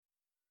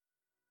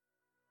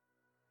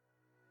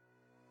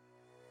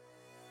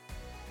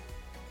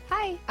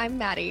Hi, I'm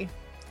Maddie.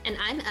 And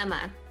I'm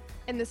Emma.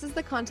 And this is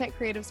the Content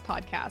Creatives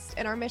Podcast.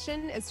 And our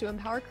mission is to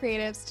empower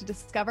creatives to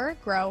discover,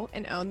 grow,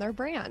 and own their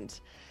brand.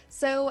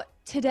 So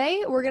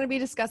today we're going to be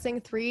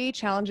discussing 3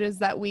 challenges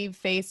that we've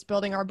faced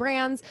building our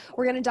brands.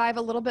 We're going to dive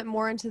a little bit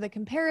more into the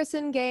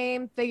comparison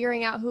game,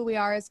 figuring out who we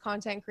are as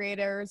content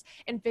creators,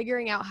 and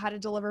figuring out how to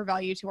deliver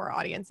value to our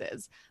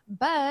audiences.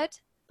 But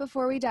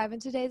before we dive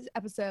into today's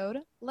episode,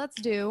 let's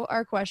do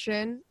our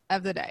question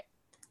of the day.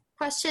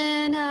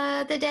 Question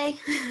of the day.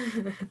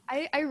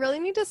 I really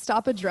need to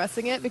stop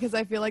addressing it because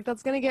I feel like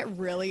that's going to get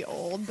really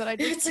old, but I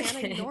just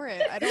can't ignore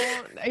it.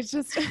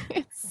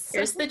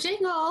 Here's the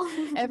jingle.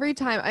 Every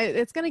time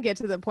it's going to get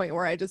to the point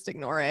where I just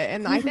ignore it.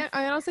 And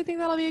I honestly think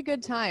that'll be a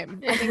good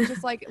time. I think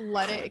just like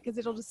let it, because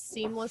it'll just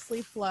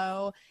seamlessly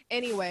flow.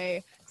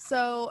 Anyway,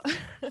 so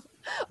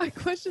our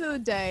question of the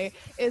day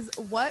is,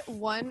 what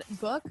one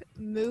book,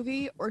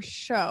 movie, or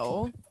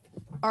show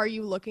are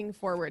you looking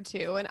forward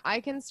to? And I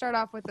can start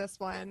off with this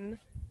one.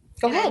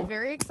 Go ahead. I'm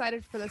very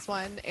excited for this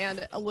one,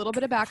 and a little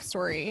bit of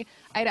backstory.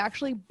 I'd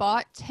actually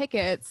bought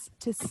tickets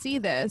to see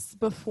this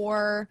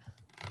before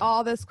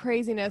all this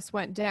craziness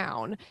went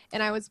down,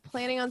 and I was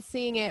planning on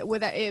seeing it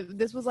with it.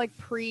 This was like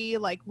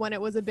when it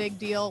was a big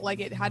deal,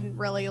 like it hadn't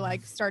really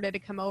like started to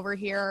come over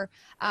here,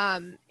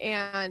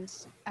 and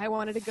I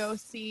wanted to go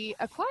see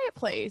A Quiet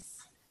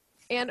Place.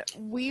 And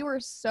we were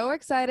so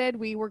excited.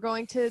 We were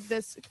going to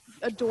this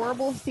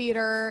adorable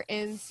theater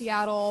in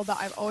Seattle that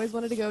I've always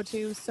wanted to go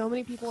to. So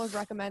many people have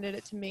recommended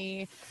it to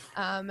me.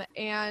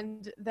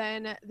 And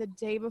then the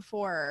day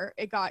before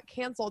it got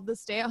canceled, the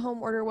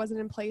stay-at-home order wasn't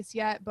in place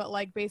yet, but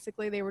like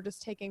basically they were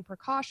just taking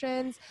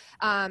precautions.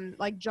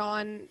 Like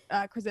John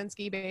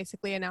Krasinski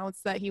basically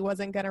announced that he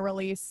wasn't going to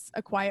release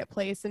A Quiet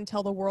Place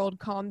until the world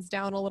calms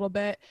down a little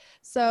bit.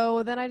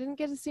 So then I didn't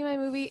get to see my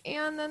movie,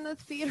 and then the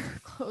theater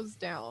closed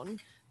down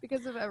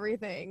because of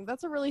everything.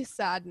 That's a really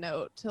sad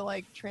note to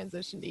like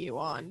transition to you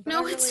on. But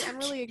I'm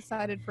really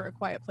excited for A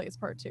Quiet Place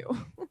Part 2.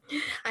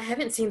 I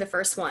haven't seen the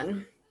first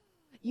one.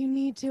 You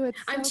need to.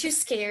 I'm too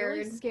scared.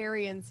 Really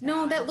scary and sad.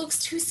 No, that looks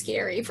too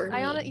scary for me.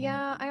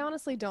 I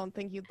honestly don't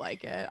think you'd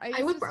like it.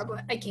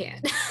 I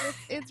can't.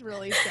 It's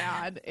really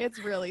sad. It's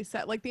really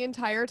sad. Like the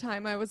entire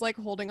time I was like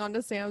holding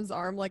onto Sam's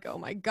arm, like, oh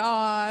my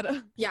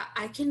God. Yeah,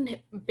 I can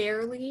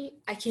barely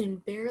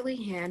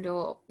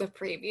handle the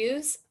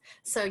previews.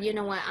 So you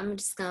know what? I'm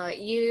just gonna let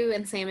you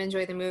and Sam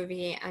enjoy the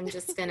movie. I'm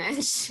just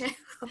gonna chill.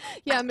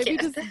 Yeah, maybe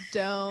just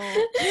don't.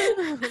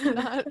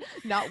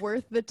 Not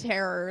worth the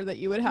terror that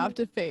you would have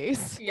to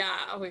face. Yeah.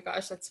 Oh my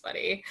gosh, that's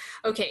funny.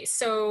 Okay,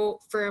 so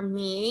for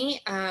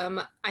me,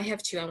 I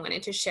have 2 I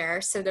wanted to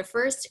share. So the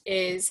first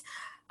is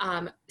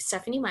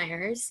Stephenie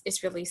Meyers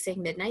is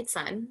releasing Midnight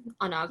Sun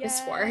on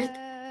August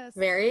 4th.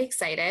 Very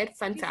excited.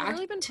 Fun fact. I've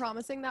really been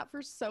promising that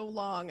for so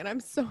long, and I'm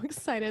so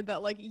excited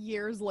that like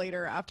years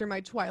later, after my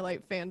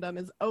Twilight fandom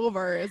is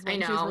over, is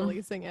when she's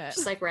releasing it.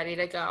 Just like ready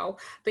to go.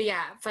 But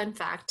yeah, fun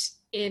fact.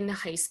 In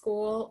high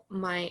school,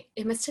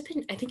 it must have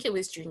been, I think it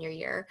was junior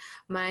year,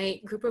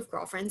 my group of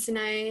girlfriends and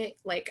I,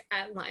 like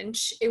at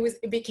lunch,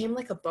 it became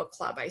like a book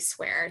club, I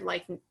swear.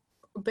 Like,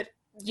 but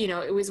you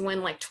know, it was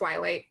when like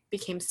Twilight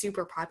became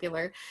super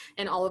popular,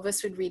 and all of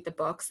us would read the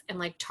books and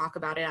like talk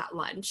about it at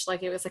lunch.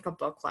 Like it was like a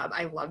book club.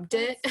 I loved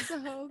it.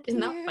 So Isn't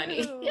that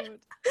funny?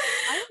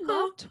 I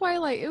loved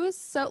Twilight. It was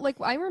so like,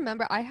 I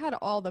remember I had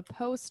all the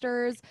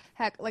posters.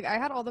 Heck, like I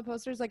had all the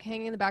posters like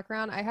hanging in the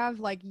background. I have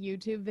like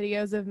YouTube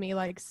videos of me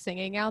like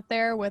singing out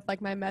there with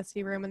like my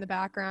messy room in the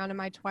background and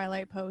my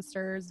Twilight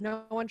posters.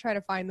 No one tried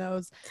to find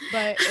those,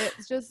 but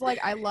it's just like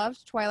I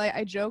loved Twilight.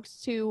 I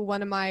joked to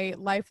one of my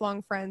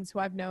lifelong friends who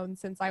I've known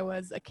since I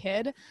was a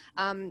kid.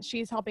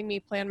 She's helping me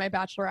plan my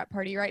bachelorette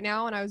party right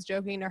now, and I was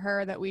joking to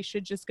her that we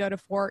should just go to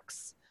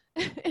Forks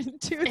and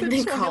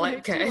then call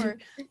it good. Tour.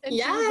 And she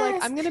was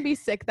like, I'm gonna be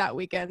sick that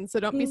weekend, so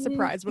don't be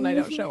surprised when I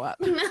don't show up.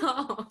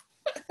 No.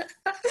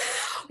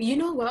 You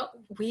know what?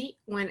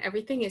 When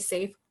everything is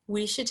safe,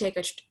 we should take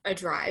a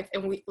drive,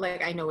 and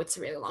I know it's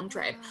a really long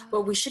drive,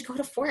 but we should go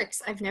to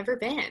Forks. I've never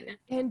been.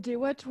 And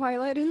do a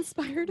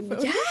Twilight-inspired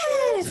photo.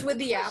 Yes, with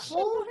the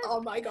apple.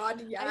 Oh my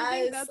God, yes.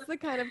 I think that's the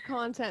kind of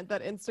content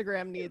that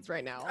Instagram needs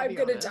right now. I'm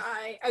gonna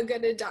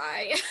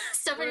die.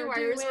 Stephenie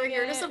Meyers, we're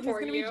here to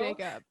support you.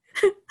 Jacob.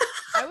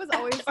 I was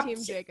always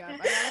Team Jacob. I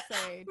gotta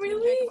say.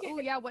 Really? Oh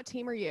yeah. What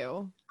team are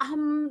you?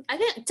 I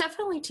think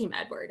definitely Team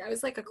Edward. I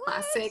was like a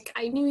classic.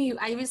 I knew you.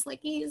 I was like,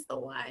 he is the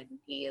one.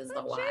 He is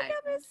the one.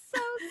 Jacob is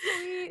so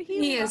sweet.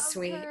 He is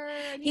sweet.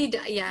 He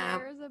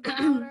cares about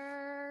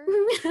her.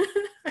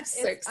 I'm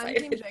so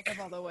excited. I'm Team Jacob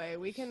all the way.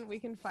 We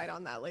can fight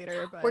on that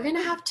later. But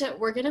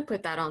we're gonna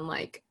put that on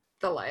like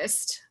the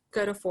list.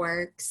 Go to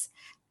Forks.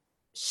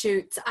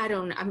 Shoots. I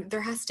don't know.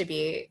 There has to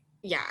be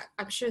yeah,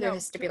 I'm sure there No,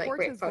 has to be like Quartz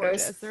great is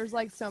photos. gorgeous. There's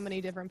like so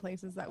many different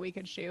places that we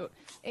could shoot.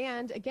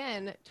 And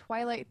again,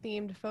 Twilight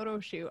themed photo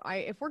shoot.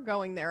 If we're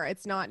going there,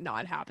 it's not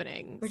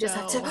happening. We just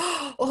have to,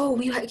 So,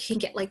 oh, can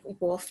get like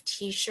wolf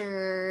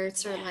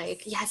t-shirts or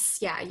like, yes.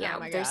 yeah, Oh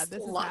my there's God,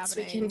 this is lots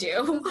we can happening.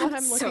 do. This is what I'm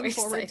I'm so looking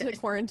forward to excited.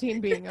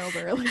 quarantine being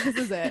over. Like, this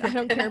is it. I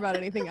don't care about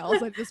anything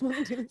else. I just want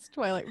to do this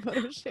Twilight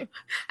photo shoot.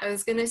 I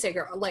was gonna say,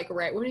 girl, like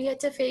right when we get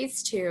to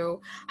phase 2,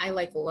 I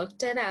like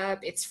looked it up.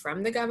 It's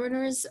from the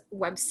governor's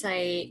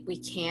website. We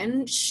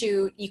can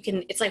shoot.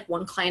 It's like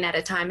one client at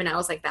a time, and I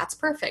was like, that's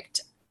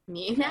perfect.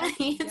 Me and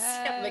Maddie.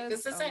 I'm like,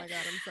 this is Oh it. my God,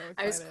 I'm so excited.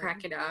 I was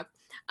cracking up.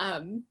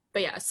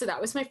 But yeah, so that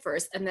was my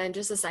first. And then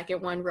just a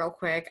second one, real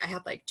quick. I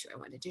had like 2 I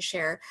wanted to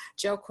share.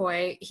 Joe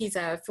Coy, he's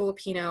a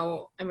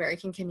Filipino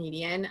American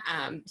Canadian.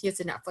 He has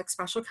a Netflix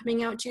special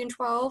coming out June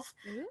 12th.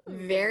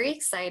 Very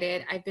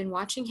excited. I've been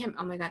watching him.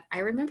 Oh my God. I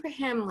remember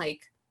him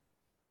like,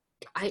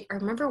 I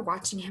remember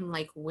watching him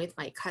like with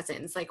my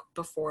cousins, like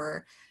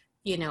before,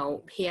 he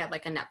had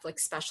like a Netflix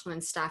special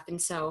and stuff.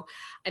 And so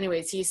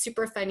anyways, he's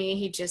super funny.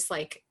 He just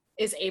like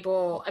is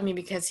able, I mean,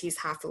 because he's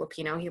half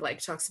Filipino, he like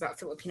talks about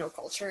Filipino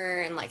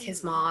culture and like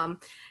his mom.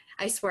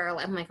 I swear,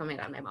 I'm like, oh my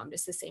God, my mom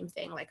does the same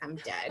thing. Like, I'm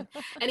dead.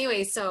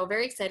 Anyway, so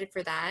very excited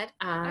for that.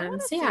 I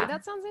want to see. Yeah.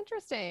 That sounds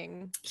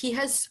interesting. He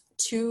has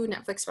 2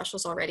 Netflix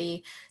specials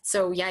already.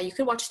 So yeah, you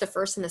could watch the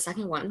first and the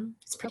second one.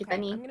 It's pretty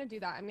funny. I'm going to do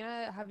that. I'm going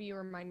to have you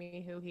remind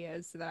me who he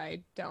is so that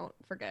I don't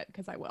forget,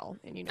 because I will,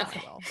 and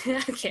I will.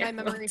 Okay, my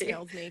memory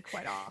fails me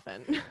quite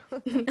often.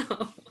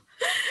 No.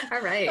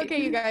 All right.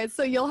 Okay, you guys.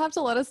 So you'll have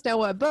to let us know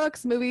what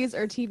books, movies,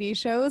 or TV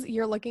shows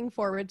you're looking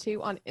forward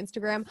to on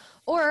Instagram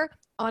or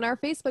on our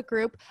Facebook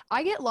group.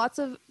 I get lots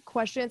of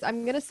questions.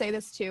 I'm going to say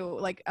this too,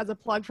 like as a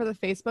plug for the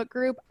Facebook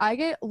group, I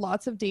get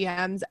lots of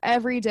DMs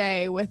every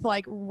day with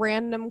like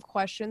random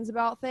questions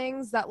about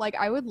things that like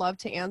I would love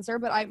to answer,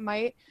 but I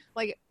might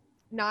like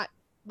not,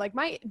 like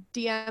my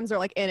DMs are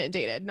like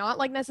inundated, not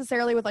like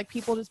necessarily with like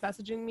people just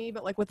messaging me,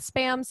 but like with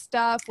spam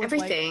stuff, with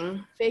everything,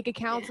 like fake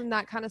accounts and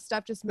that kind of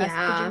stuff, just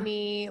messaging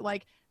me,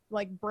 like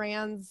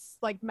brands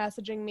like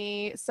messaging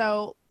me.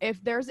 So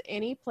if there's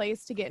any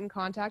place to get in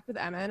contact with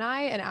Emma and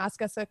I and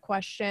ask us a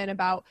question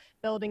about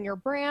building your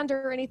brand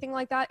or anything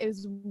like that,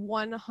 is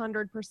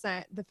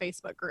 100% the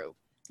Facebook group.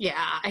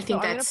 Yeah, I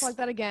think I'm going to plug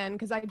that again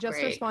because I just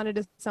responded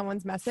to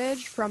someone's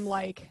message from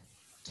like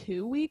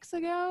 2 weeks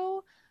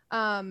ago.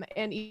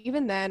 And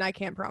even then, I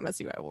can't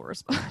promise you I will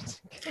respond.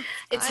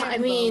 I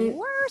mean, the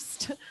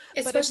worst.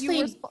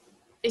 Especially,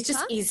 it's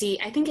just easy.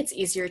 I think it's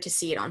easier to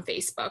see it on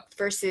Facebook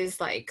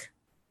versus like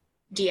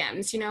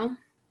DMs,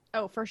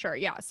 Oh, for sure.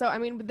 Yeah. So, I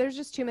mean, there's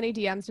just too many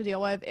DMs to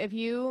deal with. If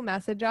you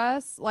message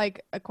us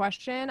like a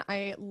question,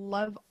 I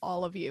love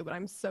all of you, but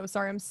I'm so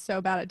sorry. I'm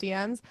so bad at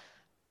DMs.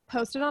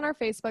 Post it on our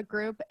Facebook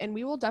group and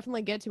we will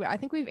definitely get to it. I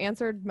think we've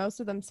answered most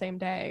of them same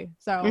day.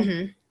 So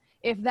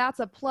if that's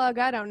a plug,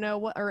 I don't know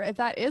what, or if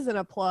that isn't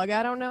a plug,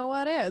 I don't know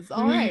what is.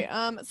 All right.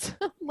 So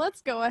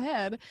let's go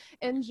ahead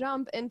and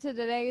jump into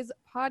today's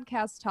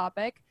podcast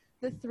topic,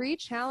 the 3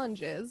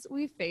 challenges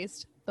we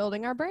faced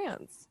building our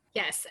brands.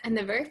 Yes, and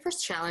the very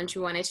first challenge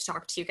we wanted to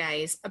talk to you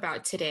guys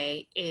about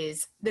today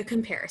is the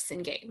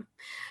comparison game.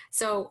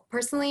 So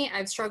personally,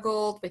 I've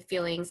struggled with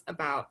feelings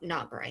about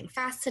not growing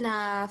fast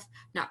enough,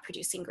 not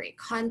producing great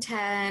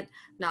content,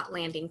 not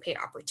landing paid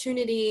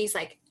opportunities,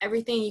 like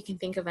everything you can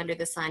think of under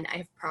the sun,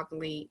 I've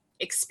probably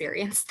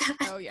experienced that.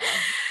 Oh yeah.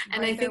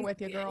 And I think with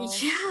you, girl.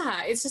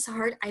 Yeah, it's just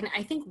hard. And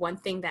I think one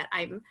thing that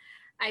I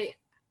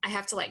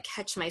have to like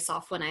catch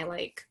myself when I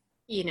like,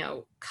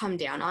 come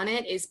down on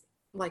it is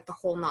like the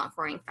whole not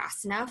growing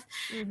fast enough.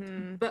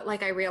 But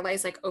like I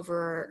realized like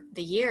over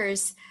the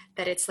years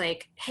that it's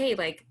like, hey,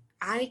 like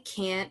I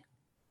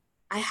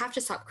have to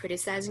stop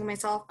criticizing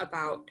myself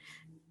about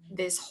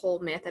this whole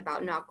myth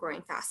about not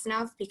growing fast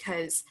enough,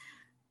 because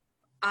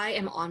I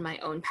am on my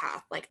own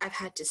path. Like I've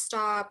had to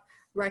stop,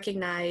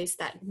 recognize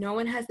that no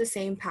one has the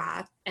same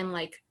path, and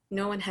like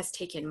no one has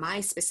taken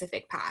my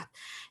specific path.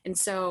 And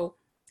so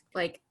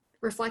like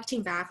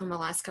reflecting back on the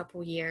last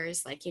couple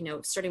years, like,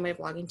 starting my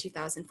blog in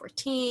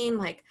 2014,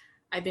 like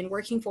I've been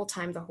working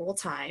full-time the whole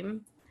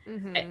time.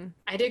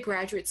 I did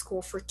graduate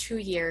school for 2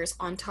 years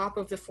on top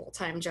of the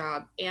full-time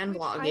job and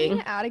blogging. I'm going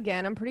to add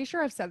again, I'm pretty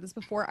sure I've said this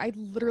before, I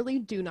literally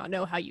do not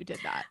know how you did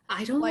that.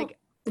 I don't like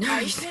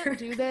I can't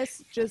do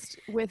this just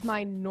with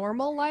my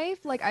normal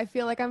life. Like I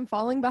feel like I'm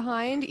falling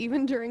behind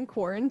even during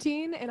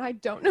quarantine, and I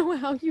don't know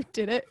how you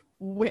did it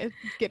with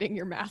getting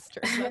your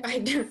master's.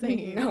 I have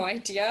no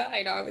idea.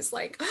 I know. I was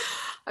like,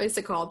 I was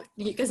called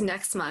because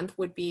next month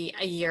would be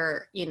a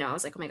year, I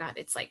was like, oh my God,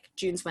 it's like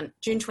June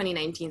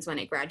 2019 is when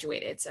I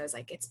graduated. So I was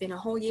like, it's been a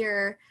whole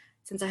year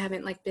since I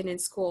haven't like been in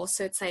school.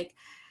 So it's like,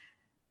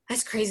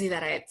 that's crazy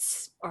that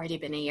it's already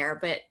been a year,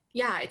 but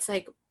yeah, it's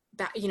like,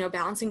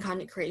 balancing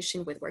content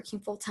creation with working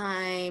full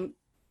time,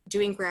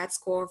 doing grad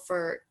school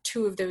for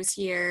 2 of those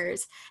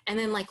years. And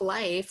then like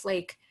life,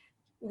 like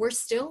we're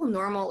still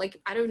normal. Like,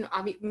 I don't know.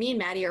 I mean, me and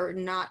Maddie are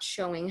not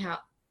showing how,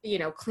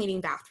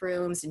 cleaning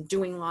bathrooms and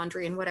doing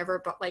laundry and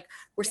whatever, but like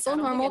we're still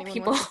normal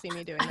people. Wants to see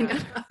me doing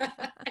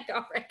that.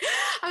 know, right?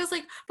 I was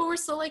like, but we're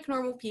still like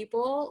normal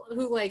people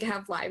who like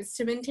have lives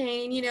to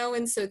maintain, you know?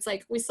 And so it's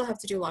like, we still have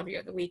to do laundry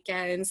on the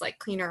weekends, like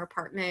clean our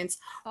apartments,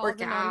 All work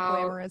the out.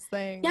 non-glamorous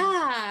things.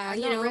 Yeah, I'm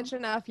you not know? rich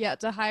enough yet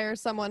to hire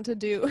someone to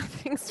do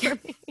things for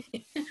me.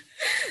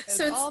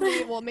 So It's it's all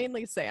me. Well,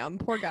 mainly Sam.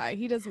 Poor guy.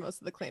 He does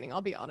most of the cleaning.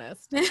 I'll be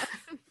honest.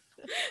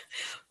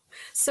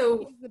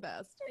 so He's the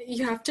best.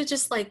 you have to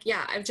just like,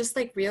 yeah, I've just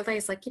like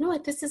realized like, you know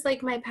what, this is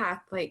like my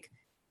path, like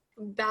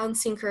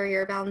balancing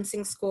career,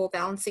 balancing school,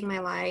 balancing my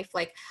life.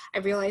 Like I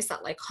realized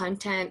that like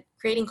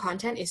creating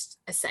content is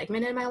a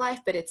segment in my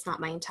life, but it's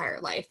not my entire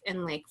life.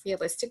 And like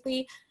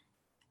realistically,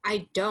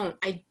 I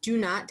do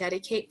not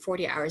dedicate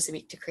 40 hours a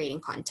week to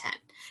creating content.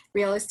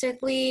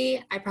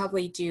 Realistically, I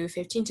probably do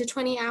 15 to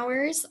 20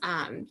 hours,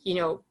 you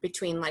know,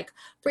 between like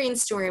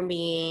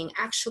brainstorming,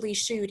 actually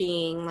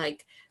shooting,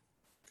 like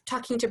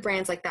talking to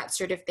brands, like that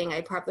sort of thing.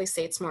 I'd probably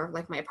say it's more of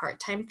like my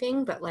part-time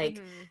thing, but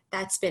like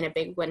that's been a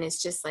big one.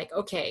 Is just like,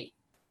 okay,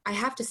 I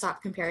have to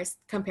stop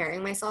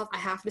comparing myself. I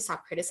have to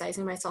stop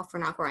criticizing myself for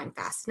not growing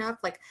fast enough.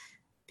 Like,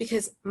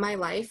 because my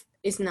life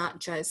is not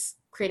just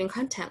creating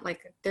content.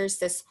 Like there's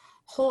this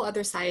whole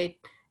other side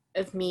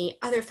of me,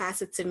 other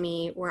facets of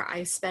me where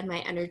I spend my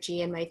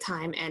energy and my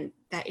time, and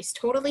that is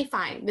totally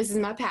fine. This is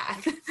my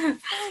path. Oh,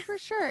 for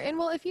sure. And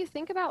well, if you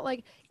think about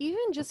like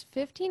even just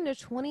 15 to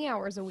 20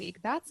 hours a week,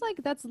 that's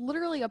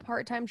literally a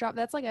part-time job.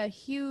 That's like a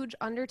huge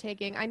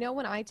undertaking. I know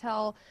when I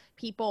tell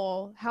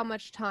people how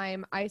much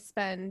time I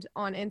spend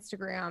on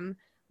Instagram,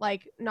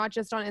 like not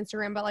just on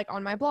Instagram, but like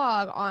on my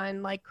blog,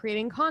 on like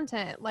creating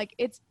content, like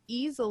it's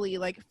easily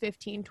like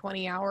 15,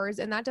 20 hours.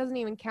 And that doesn't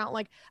even count.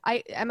 Like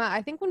Emma,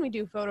 I think when we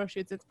do photo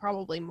shoots, it's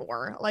probably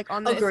more like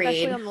on the,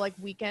 especially Agreed. on the like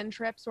weekend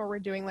trips where we're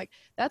doing like,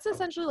 that's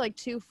essentially like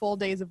 2 full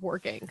days of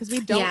working because we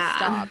don't Yeah.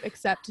 stop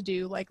except to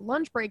do like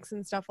lunch breaks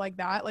and stuff like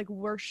that. Like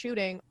we're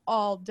shooting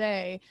all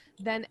day,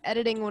 then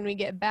editing when we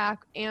get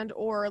back, and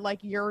or like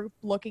you're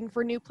looking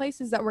for new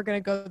places that we're going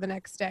to go the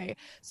next day.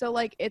 So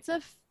like it's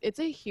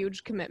a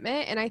huge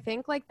commitment. And I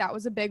think like that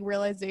was a big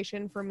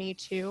realization for me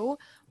too,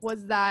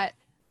 was that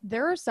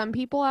there are some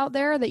people out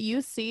there that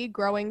you see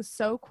growing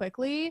so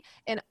quickly,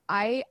 and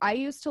I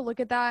used to look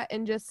at that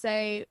and just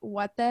say,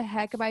 what the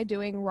heck am I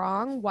doing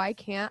wrong? Why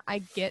can't I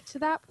get to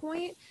that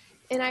point?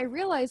 And I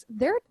realized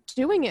they're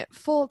doing it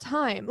full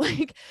time,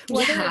 like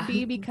whether Yeah. it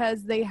be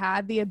because they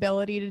had the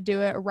ability to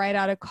do it right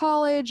out of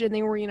college and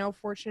they were, you know,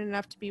 fortunate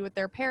enough to be with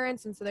their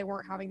parents and so they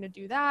weren't having to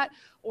do that,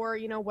 or,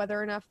 you know,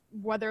 whether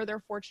they're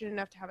fortunate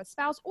enough to have a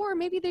spouse, or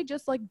maybe they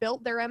just like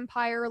built their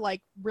empire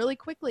like really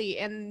quickly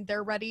and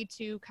they're ready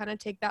to kind of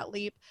take that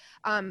leap.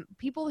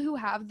 People who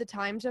have the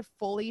time to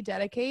fully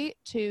dedicate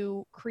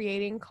to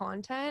creating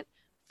content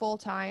full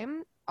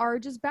time are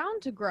just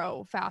bound to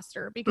grow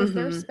faster because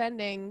they're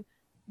spending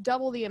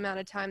double the amount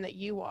of time that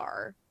you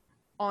are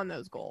on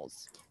those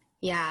goals.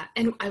 Yeah.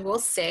 And I will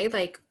say,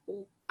 like,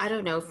 I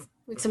don't know,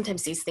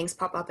 sometimes these things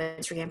pop up on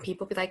Instagram.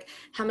 People be like,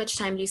 how much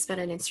time do you spend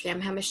on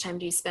Instagram? How much time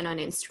do you spend on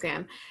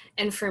Instagram?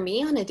 And for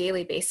me, on a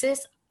daily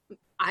basis,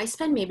 I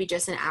spend maybe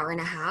just an hour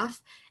and a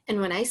half. And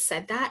when I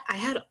said that, I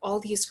had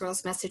all these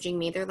girls messaging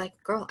me. They're like,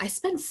 girl, I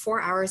spend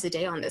 4 hours a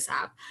day on this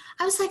app.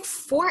 I was like,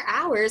 4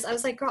 hours? I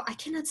was like, girl, I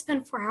cannot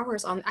spend 4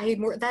 hours on,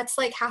 that's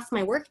like half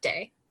my work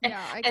day. Yeah,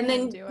 I And can't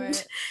then do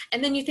it.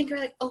 and then you think, you're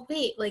like, oh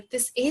wait, like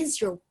this is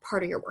your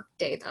part of your work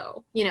day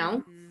though, you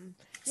know?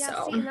 Yeah,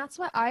 So see, and that's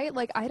what I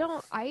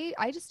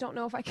just don't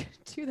know if I could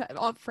do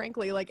that.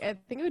 Frankly, like I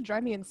think it would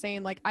drive me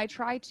insane. Like I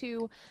try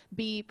to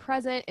be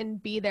present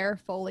and be there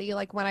fully,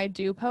 like when I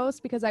do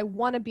post, because I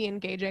want to be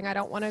engaging. I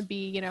don't want to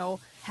be, you know,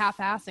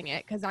 half-assing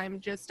it because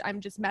I'm just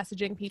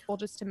messaging people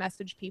just to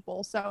message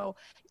people. So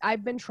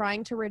I've been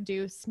trying to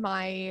reduce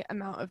my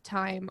amount of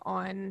time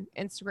on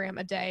Instagram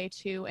a day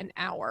to an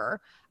hour,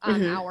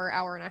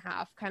 hour and a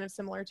half, kind of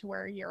similar to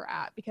where you're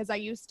at, because I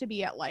used to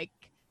be at like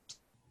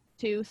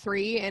 2,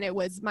 3,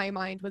 and my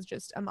mind was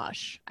just a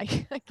mush. I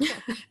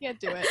can't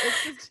do it.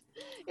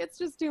 It's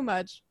just too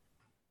much.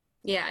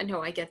 Yeah,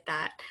 no, I get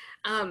that.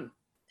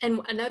 And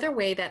another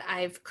way that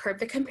I've curbed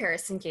the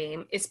comparison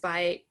game is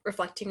by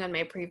reflecting on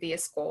my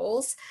previous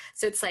goals.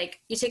 So it's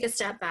like you take a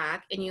step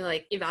back and you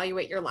like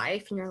evaluate your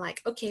life and you're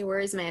like, okay, where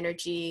is my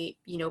energy,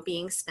 you know,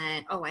 being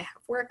spent? Oh, I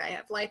have work, I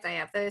have life, I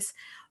have this.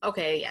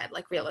 Okay, yeah,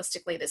 like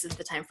realistically, this is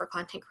the time for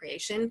content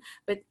creation.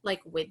 But like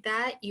with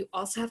that, you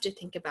also have to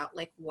think about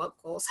like what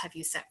goals have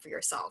you set for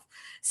yourself?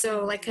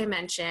 So like I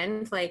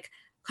mentioned, like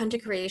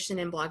content creation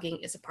and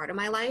blogging is a part of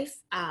my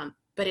life,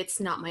 but it's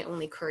not my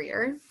only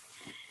career.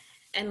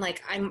 And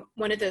like I'm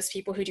one of those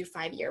people who do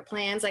 5-year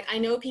plans. Like I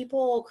know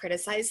people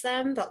criticize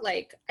them, but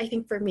like I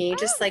think for me,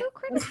 just like who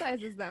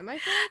criticizes them? I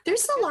feel like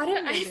there's a lot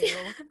of do.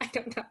 I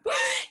don't know.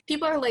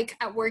 People are like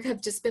at work have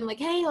just been like,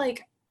 hey,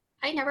 like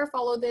I never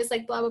followed this,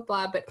 like blah blah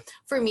blah. But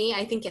for me,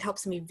 I think it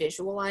helps me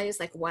visualize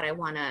like what I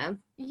want to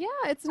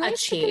it's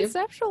nice achieve. to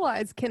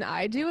conceptualize. Can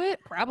I do it?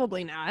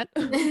 Probably not.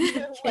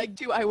 Like,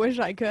 do I wish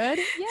I could?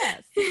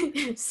 Yes.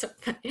 So,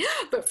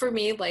 but for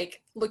me,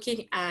 like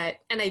looking at,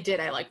 and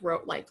I like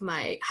wrote like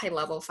my high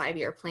level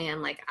 5-year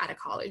plan like out of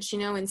college, you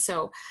know, and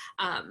so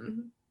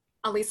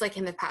at least like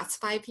in the past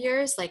 5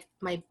 years, like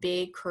my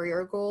big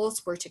career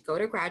goals were to go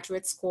to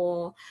graduate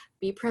school,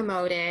 be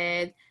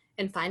promoted,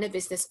 and find a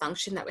business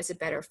function that was a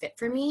better fit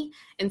for me.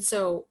 And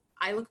so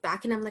I look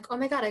back and I'm like, oh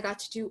my God, I got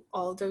to do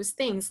all those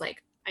things.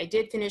 Like I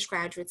did finish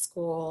graduate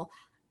school.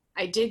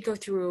 I did go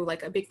through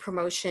like a big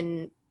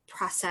promotion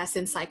process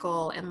and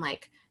cycle and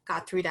like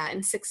got through that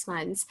in 6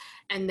 months.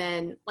 And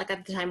then like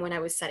at the time when I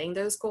was setting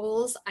those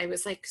goals, I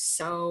was like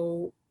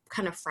so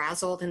kind of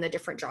frazzled in the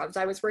different jobs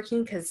I was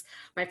working, because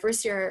my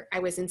first year I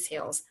was in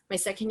sales, my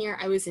second year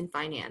I was in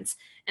finance,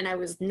 and I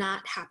was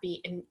not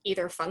happy in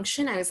either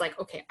function. I was like,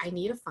 okay, I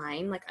need to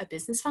find like a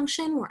business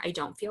function where I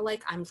don't feel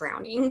like I'm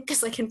drowning,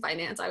 because like in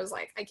finance I was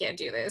like, I can't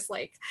do this.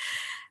 Like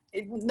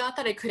not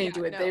that I couldn't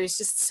do it, but it was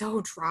just so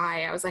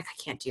dry. I was like,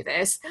 I can't do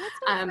this. And it's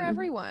not for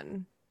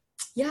everyone.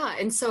 Yeah.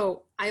 And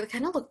so I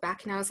kind of look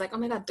back and I was like, oh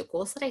my God, the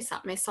goals that I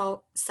set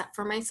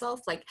for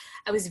myself, like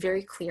I was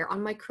very clear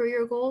on my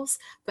career goals,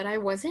 but I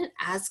wasn't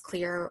as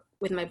clear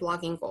with my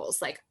blogging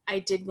goals. Like I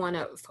did want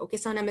to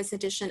focus on MS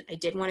Edition. I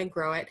did want to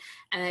grow it,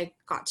 and I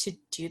got to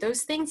do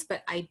those things,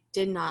 but I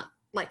did not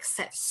like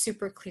set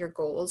super clear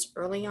goals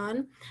early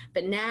on.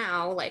 But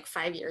now, like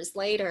 5 years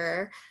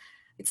later,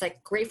 it's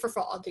like grateful for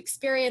all the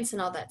experience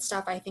and all that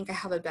stuff. I think I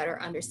have a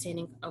better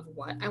understanding of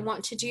what I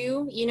want to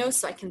do,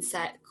 so I can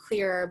set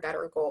clearer,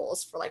 better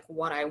goals for like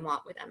what I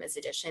want with MS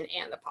Edition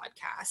and the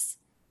podcast.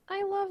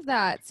 I love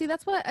that. See,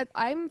 that's what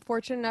I'm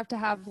fortunate enough to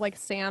have, like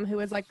Sam, who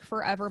is like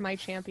forever my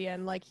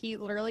champion. Like he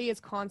literally is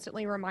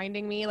constantly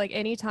reminding me, like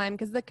anytime,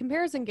 because the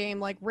comparison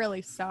game like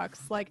really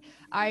sucks. Like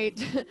I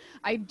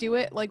I do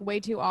it like way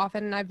too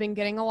often, and I've been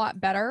getting a lot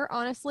better,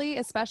 honestly,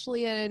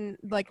 especially in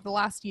like the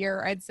last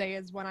year, I'd say,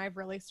 is when I've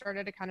really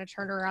started to kind of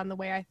turn around the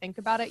way I think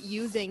about it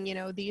using,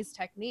 these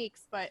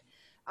techniques. But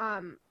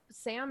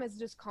Sam is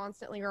just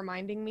constantly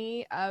reminding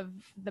me of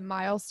the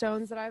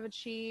milestones that I've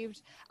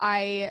achieved.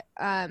 I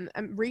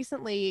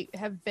recently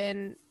have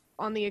been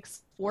on the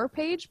Explore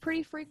page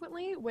pretty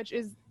frequently, which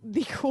is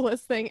the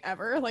coolest thing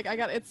ever. Like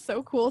it's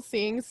so cool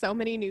seeing so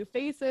many new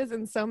faces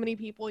and so many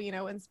people,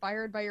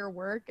 inspired by your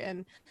work.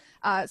 And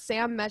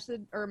Sam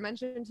mentioned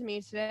to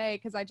me today,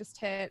 because I just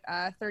hit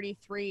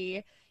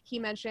 33. He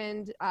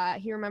mentioned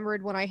he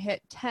remembered when I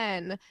hit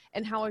 10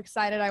 and how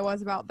excited I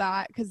was about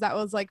that, because that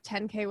was like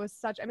 10K was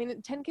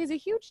 10K is a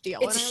huge deal.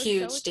 It's and I was a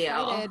huge so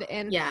deal. Excited.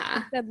 And yeah.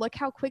 he said, look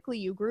how quickly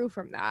you grew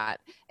from that.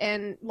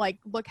 And like,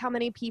 look how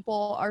many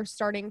people are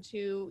starting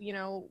to,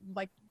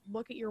 like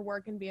look at your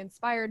work and be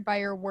inspired by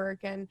your work.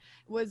 And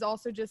was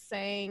also just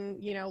saying,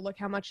 look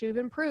how much you've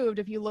improved.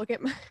 If you look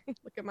at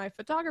my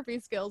photography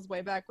skills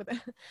way back with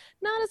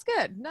not as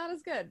good,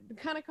 the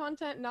kind of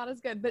content, not as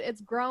good, but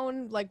it's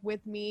grown like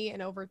with me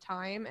and over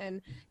time.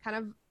 And kind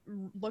of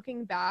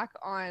looking back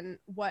on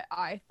what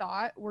I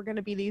thought were going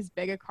to be these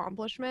big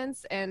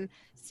accomplishments and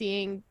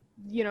seeing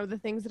the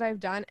things that I've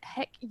done.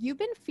 Heck, you've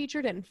been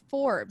featured in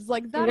Forbes.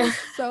 Like that is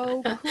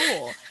so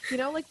cool.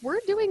 Like we're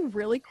doing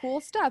really cool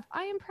stuff.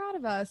 I am proud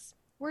of us.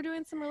 We're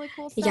doing some really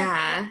cool stuff.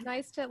 Yeah. It's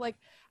nice to like,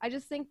 I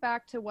just think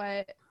back to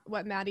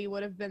what Maddie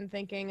would have been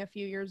thinking a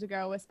few years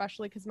ago,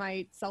 especially because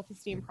my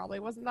self-esteem probably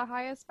wasn't the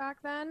highest back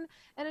then.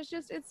 And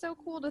it's so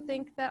cool to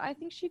think that I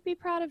think she'd be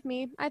proud of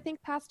me. I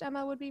think past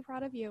Emma would be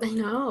proud of you. I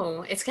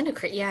know. It's kind of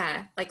crazy.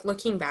 Yeah. Like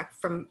looking back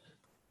from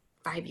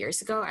 5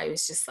 years ago, I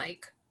was just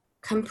like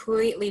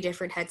completely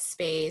different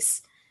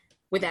headspace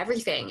with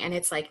everything. And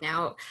it's like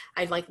now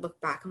I like look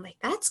back, I'm like,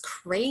 that's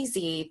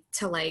crazy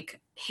to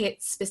like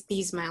hit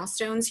these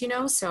milestones,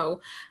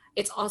 so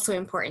it's also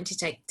important to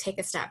take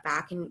a step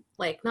back and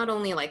like not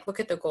only like look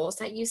at the goals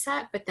that you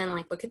set, but then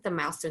like look at the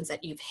milestones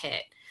that you've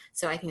hit.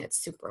 So I think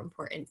that's super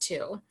important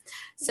too.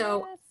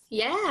 So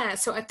yeah,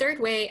 so a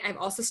third way I've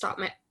also stopped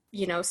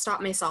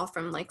myself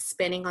from like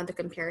spinning on the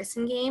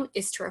comparison game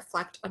is to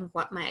reflect on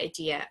what my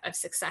idea of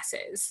success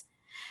is.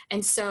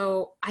 And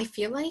so I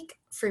feel like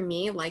for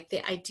me, like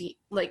the idea,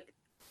 like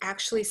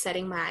actually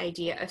setting my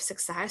idea of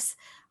success,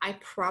 I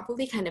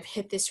probably kind of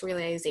hit this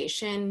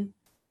realization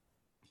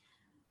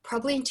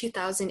probably in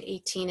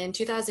 2018. In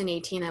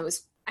 2018, I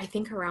was, I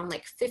think, around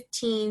like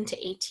 15 to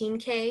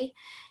 18K.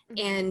 Mm-hmm.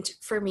 And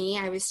for me,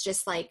 I was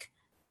just like,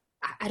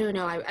 I don't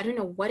know. I don't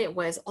know what it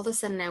was. All of a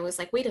sudden I was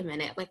like, wait a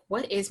minute, like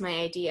what is my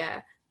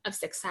idea of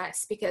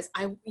success? Because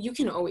you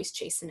can always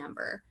chase a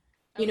number.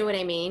 You know what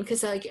I mean?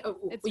 Because like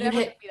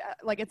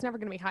it's never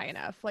going to be high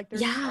enough. Like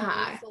there's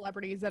always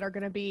celebrities that are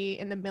going to be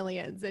in the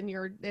millions, and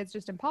it's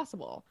just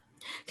impossible.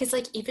 Because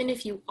like even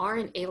if you are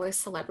an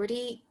A-list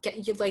celebrity,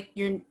 there's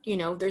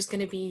going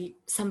to be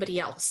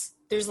somebody else.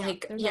 There's always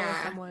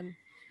someone.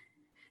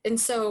 And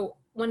so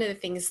one of the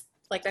things,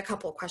 like a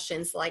couple of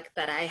questions like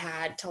that I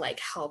had to like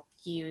help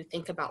you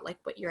think about like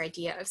what your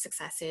idea of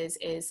success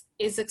is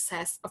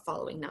success a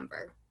following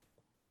number?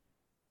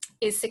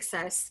 Is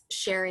success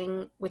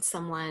sharing with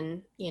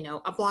someone,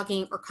 a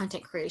blogging or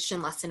content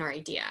creation lesson or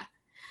idea?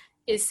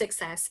 Is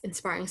success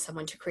inspiring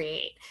someone to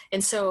create?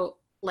 And so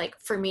like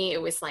for me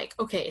it was like,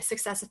 okay,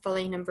 success a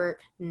following number,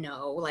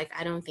 no, like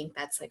I don't think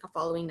that's like a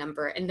following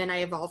number. And then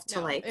I evolved to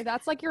No, like, if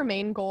that's like your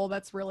main goal,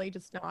 that's really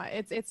just not.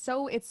 It's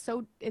so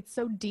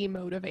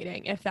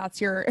demotivating if that's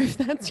your if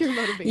that's your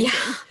yeah, motivation,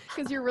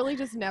 because you're really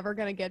just never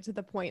going to get to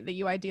the point that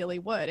you ideally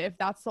would. If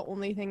that's the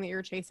only thing that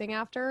you're chasing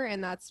after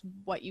and that's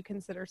what you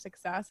consider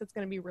success, it's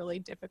going to be really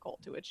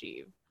difficult to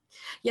achieve.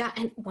 yeah.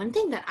 And one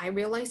thing that I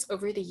realized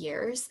over the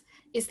years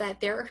is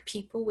that there are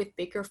people with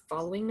bigger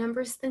following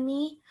numbers than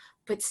me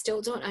but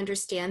still don't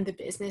understand the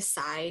business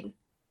side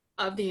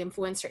of the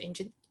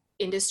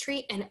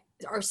industry and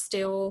are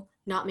still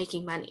not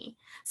making money.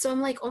 So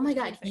I'm like, oh my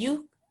God,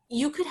 Insane.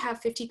 you could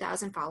have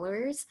 50,000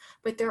 followers,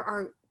 but there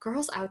are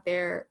girls out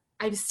there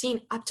I've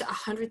seen up to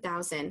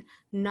 100,000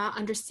 not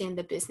understand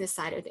the business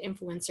side of the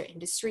influencer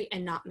industry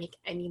and not make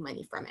any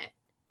money from it,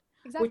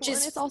 Exactly. which Well,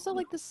 and it's is also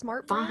like the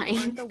smart brands aren't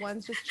fine. the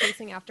ones just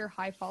chasing after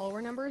high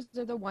follower numbers.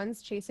 They're the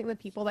ones chasing the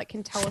people that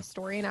can tell a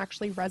story and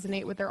actually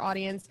resonate with their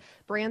audience.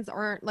 Brands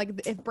aren't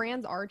like, if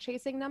brands are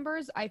chasing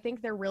numbers, I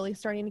think they're really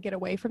starting to get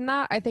away from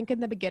that. I think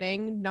in the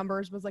beginning,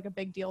 numbers was like a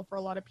big deal for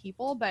a lot of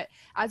people, but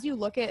as you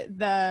look at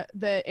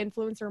the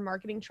influencer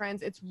marketing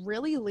trends, it's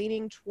really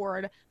leaning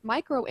toward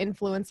micro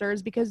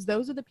influencers, because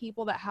those are the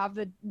people that have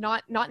the,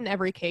 not in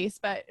every case,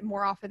 but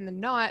more often than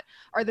not,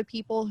 are the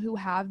people who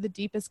have the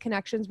deepest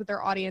connections with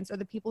their audience, are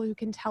the people who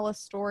can tell a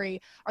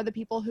story, are the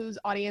people whose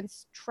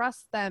audience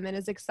trusts them and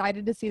is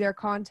excited to see their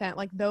content.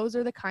 Like those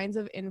are the kinds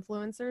of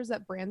influencers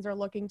that brands are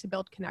looking to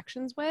build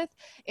connections with.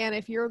 And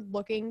if you're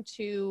looking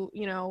to,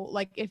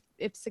 like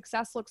if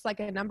success looks like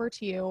a number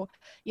to you,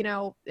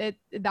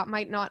 that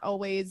might not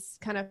always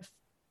kind of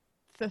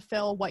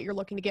fulfill what you're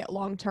looking to get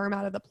long term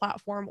out of the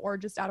platform or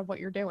just out of what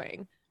you're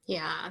doing.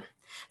 Yeah.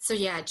 So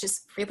yeah,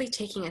 just really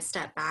taking a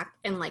step back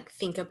and like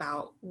think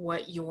about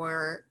what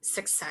your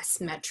success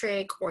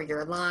metric or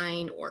your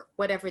line or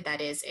whatever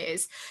that is.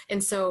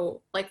 And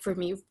so like for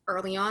me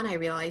early on, I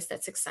realized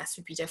that success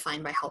would be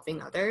defined by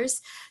helping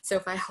others. So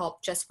if I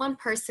help just one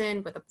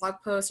person with a blog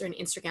post or an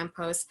Instagram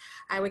post,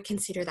 I would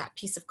consider that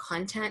piece of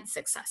content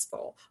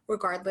successful,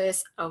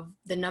 regardless of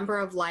the number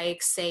of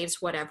likes,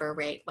 saves, whatever,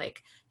 right?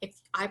 Like if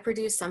I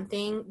produce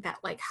something that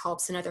like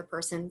helps another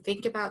person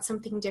think about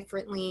something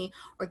differently,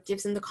 or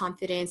gives them the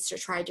confidence to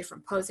try a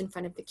different pose in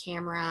front of the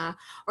camera,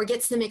 or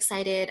gets them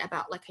excited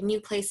about like a new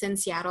place in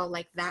Seattle,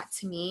 like that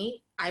to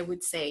me, I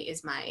would say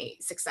is my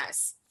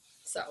success.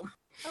 So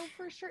Oh,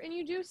 for sure. And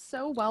you do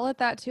so well at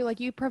that too. Like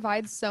you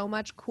provide so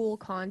much cool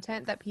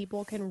content that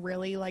people can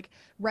really like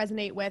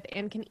resonate with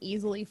and can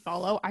easily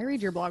follow. I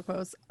read your blog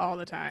posts all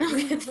the time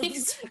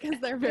thanks. because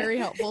they're very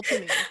helpful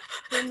to me.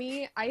 For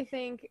me, I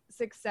think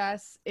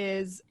success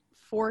is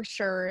for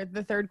sure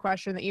the third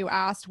question that you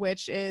asked,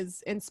 which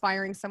is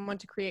inspiring someone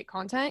to create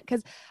content.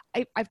 Because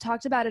I've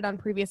talked about it on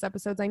previous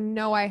episodes. I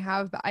know I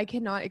have, but I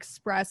cannot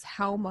express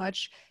how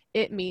much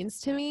it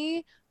means to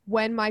me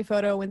when my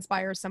photo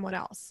inspires someone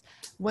else.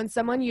 When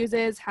someone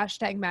uses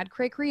hashtag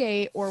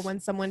MadCrayCreate, or when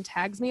someone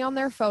tags me on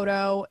their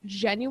photo,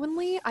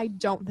 genuinely, I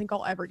don't think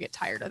I'll ever get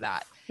tired of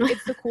that.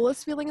 It's the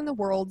coolest feeling in the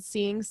world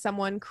seeing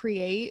someone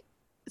create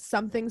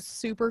something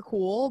super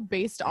cool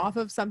based off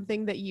of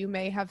something that you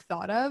may have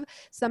thought of.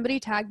 Somebody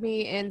tagged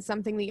me in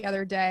something the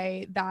other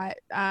day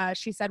that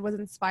she said was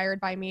inspired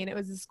by me, and it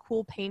was this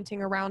cool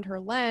painting around her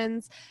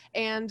lens,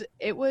 and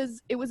it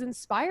was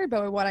inspired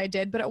by what I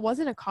did, but it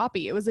wasn't a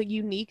copy. It was a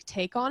unique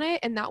take on it,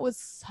 and that was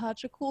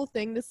such a cool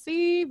thing to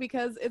see,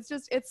 because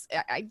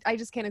I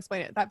just can't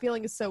explain it. That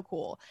feeling is so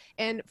cool.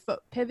 And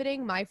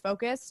pivoting my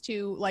focus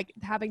to like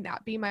having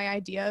that be my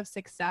idea of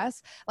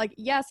success, like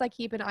yes, I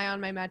keep an eye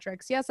on my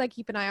metrics, yes, I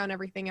keep an eye on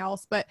everything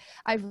else, but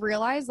I've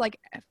realized like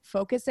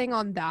focusing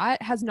on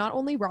that has not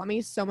only brought me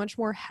so much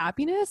more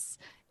happiness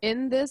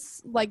in this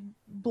like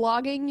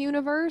blogging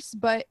universe,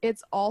 but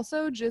it's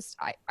also just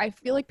I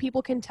feel like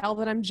people can tell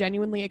that I'm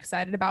genuinely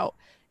excited about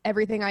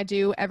everything I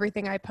do,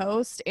 everything I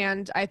post,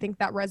 and I think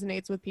that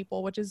resonates with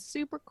people, which is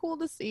super cool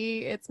to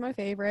see. It's my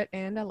favorite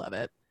and I love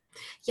it.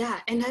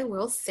 Yeah, and I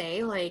will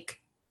say like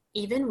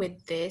even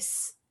with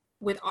this,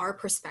 with our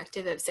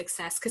perspective of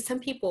success, because some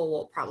people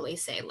will probably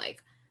say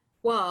like,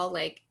 well,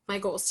 like my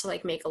goal is to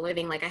like make a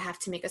living, like I have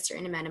to make a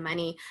certain amount of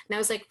money. And I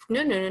was like,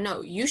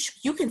 no,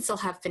 you can still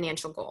have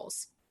financial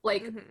goals.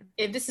 Like Mm-hmm.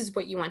 if this is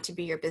what you want to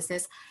be your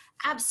business,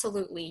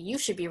 absolutely you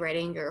should be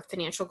writing your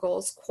financial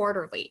goals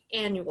quarterly,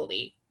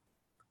 annually,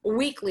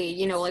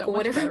 weekly, like So much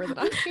whatever better than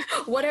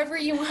I. whatever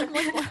you want. I'm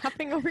like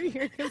laughing over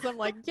here because I'm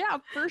like, yeah,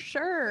 for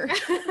sure.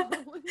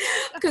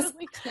 Because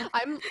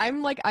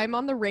Definitely. I'm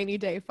on the rainy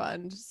day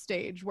fund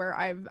stage where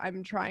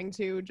I'm trying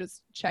to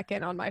just check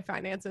in on my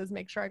finances,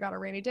 make sure I got a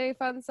rainy day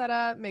fund set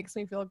up, makes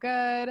me feel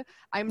good.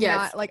 I'm yes,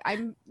 not like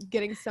I'm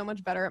getting so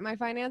much better at my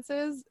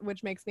finances,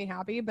 which makes me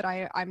happy, but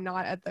I'm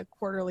not at the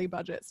quarterly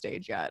budget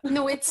stage yet.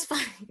 no, it's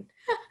fine.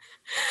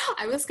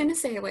 I was gonna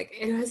say like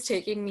it was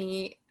taking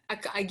me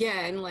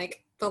again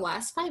like the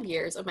last 5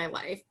 years of my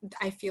life.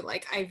 I feel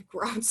like I've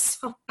grown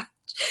so much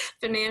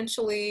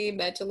financially,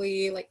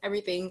 mentally, like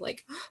everything.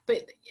 Like,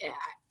 but yeah,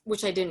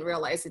 which I didn't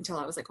realize until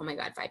I was like, oh my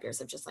God, 5 years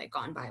have just like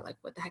gone by. Like,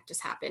 what the heck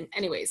just happened?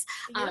 Anyways,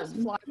 Years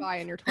fly by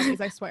in your 20s,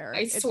 I swear.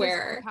 I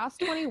swear. Just, past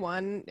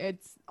 21,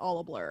 it's all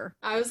a blur.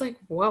 I was like,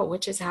 whoa,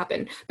 what just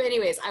happened? But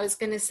anyways, I was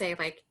going to say,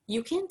 like,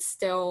 you can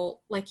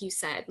still, like you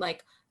said,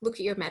 like, look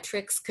at your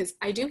metrics, because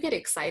I do get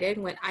excited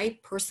when I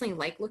personally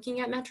like looking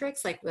at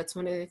metrics. Like, that's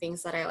one of the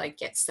things that I like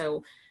get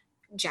so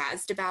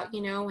jazzed about,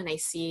 when I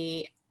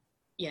see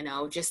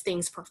just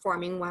things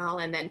performing well.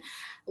 And then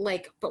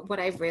like, but what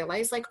I've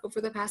realized like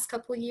over the past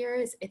couple of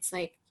years, it's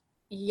like,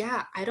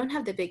 yeah, I don't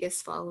have the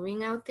biggest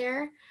following out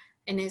there.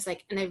 And it's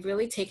like, and I've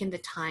really taken the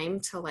time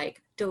to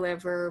like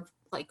deliver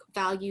like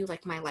value,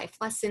 like my life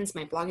lessons,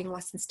 my blogging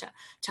lessons to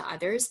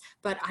others.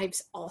 But I've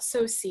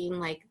also seen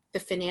like the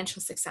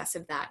financial success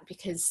of that,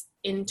 because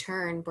in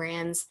turn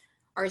brands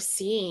are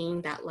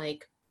seeing that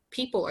like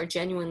people are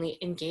genuinely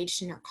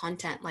engaged in your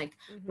content. Like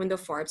when the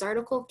Forbes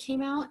article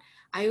came out,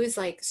 I was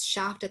like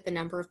shocked at the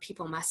number of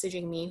people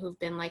messaging me who've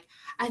been like,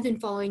 I've been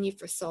following you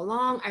for so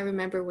long. I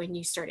remember when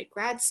you started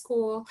grad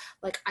school.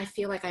 Like, I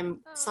feel like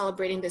I'm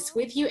celebrating this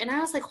with you. And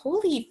I was like,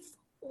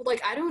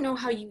 like, I don't know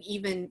how you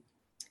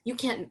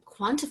can't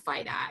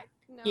quantify that.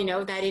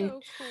 No, that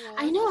cool.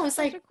 I know, I was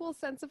like, such a cool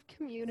sense of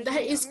community.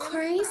 that is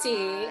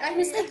crazy.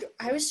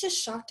 I was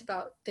just shocked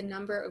about the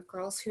number of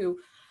girls who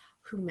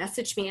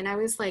messaged me, and I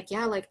was like,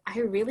 yeah, like I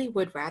really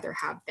would rather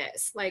have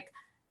this, like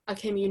a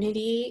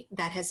community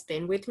that has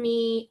been with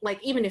me, like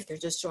even if they're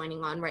just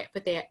joining on, right,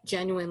 but they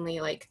genuinely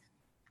like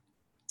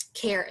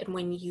care, and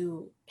when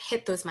you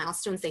hit those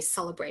milestones they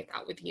celebrate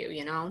that with you,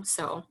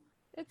 so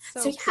it's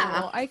so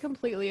cool. I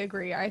completely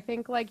agree. I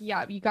think like,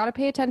 yeah, you got to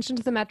pay attention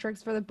to the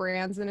metrics for the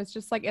brands, and it's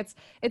just like it's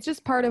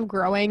just part of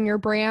growing your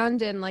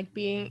brand and like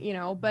being,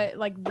 but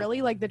like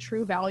really like the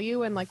true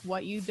value and like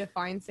what you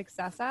define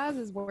success as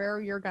is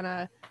where you're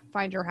gonna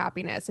find your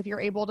happiness. If you're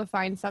able to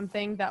find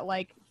something that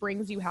like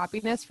brings you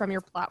happiness from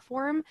your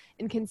platform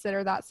and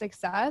consider that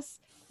success,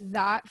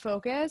 that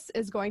focus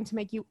is going to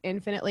make you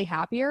infinitely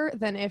happier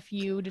than if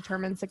you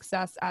determine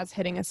success as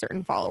hitting a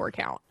certain follower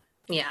count.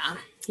 Yeah.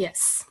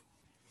 Yes.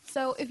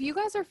 So if you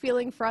guys are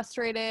feeling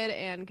frustrated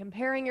and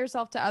comparing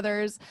yourself to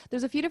others,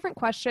 there's a few different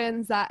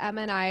questions that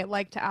Emma and I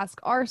like to ask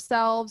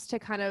ourselves to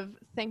kind of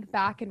think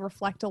back and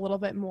reflect a little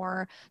bit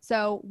more.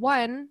 So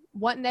 1,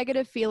 what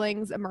negative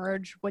feelings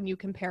emerge when you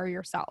compare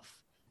yourself?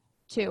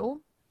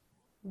 2,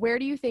 where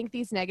do you think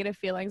these negative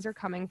feelings are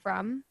coming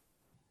from?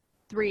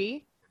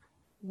 3,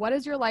 what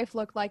does your life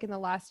look like in the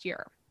last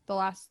year, the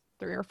last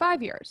 3 or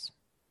 5 years?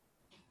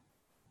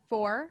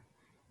 4,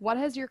 what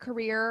has your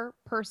career,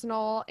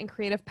 personal, and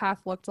creative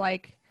path looked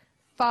like?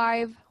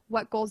 5,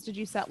 what goals did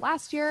you set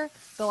last year,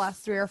 the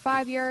last 3 or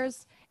 5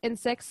 years? And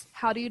 6,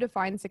 how do you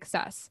define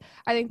success?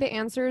 I think the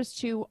answers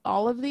to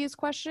all of these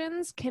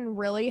questions can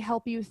really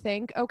help you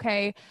think,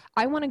 okay,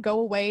 I want to go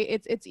away.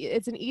 It's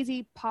an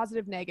easy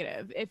positive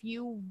negative. If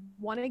you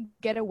want to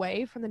get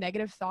away from the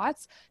negative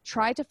thoughts,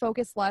 try to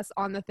focus less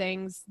on the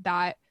things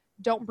that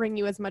don't bring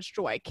you as much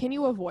joy. Can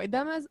you avoid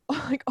them as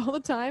like all the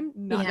time?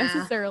 Not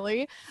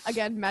necessarily.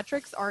 Again,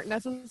 metrics aren't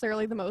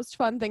necessarily the most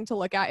fun thing to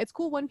look at. It's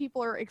cool when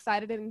people are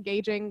excited and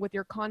engaging with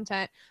your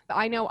content, but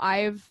I know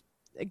I've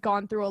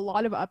gone through a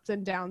lot of ups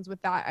and downs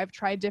with that. I've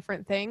tried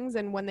different things,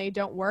 and when they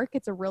don't work,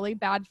 it's a really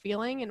bad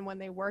feeling, and when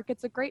they work,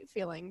 it's a great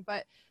feeling.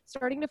 But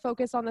starting to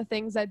focus on the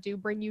things that do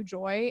bring you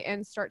joy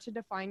and start to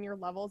define your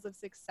levels of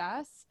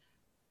success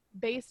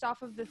based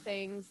off of the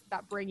things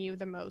that bring you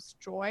the most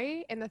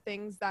joy and the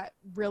things that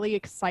really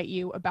excite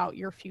you about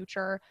your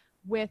future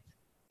with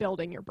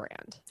building your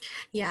brand.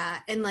 Yeah.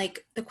 And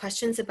like the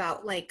questions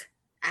about like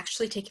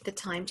actually taking the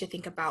time to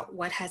think about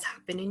what has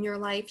happened in your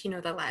life,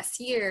 the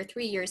last year,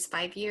 3 years,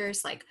 5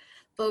 years, like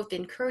both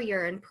in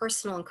career and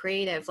personal and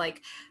creative.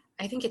 Like,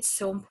 I think it's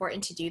so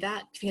important to do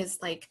that because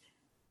like,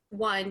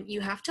 one,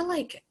 you have to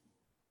like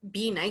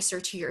be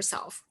nicer to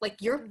yourself. Like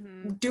you're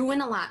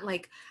doing a lot.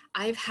 Like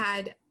I've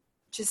had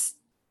just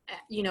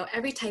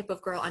every type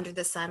of girl under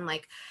the sun,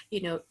 like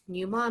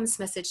new moms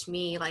messaged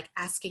me like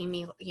asking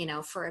me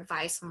for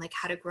advice on like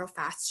how to grow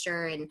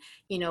faster, and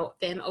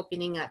them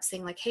opening up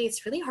saying like, hey,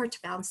 it's really hard to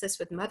balance this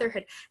with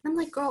motherhood. And I'm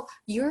like, girl,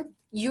 you're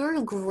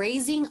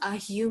grazing a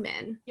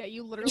human. Yeah,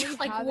 you literally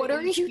like, have what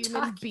are you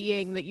human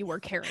being that you were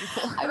caring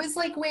for. I was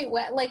like, wait,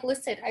 what? Like,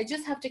 listen, I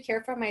just have to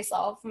care for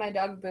myself, my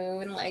dog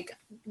Boo, and like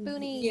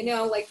Boonie,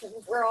 like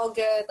we're all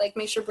good, like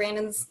make sure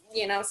Brandon's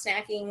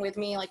snacking with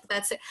me, like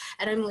that's it.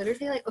 And I'm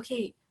literally like,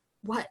 okay,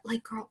 what?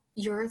 Like, girl,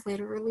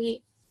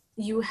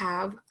 you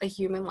have a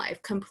human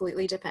life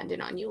completely dependent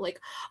on you.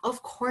 Like,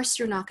 of course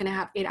you're not going to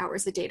have 8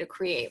 hours a day to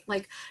create.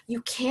 Like,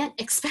 you can't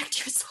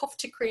expect yourself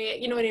to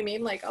create, you know what I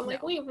mean? Like, I'm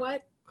like, wait,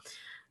 what?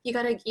 You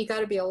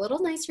gotta be a little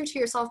nicer to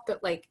yourself,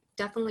 but like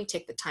definitely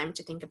take the time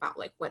to think about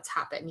like what's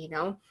happened,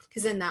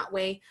 because in that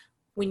way,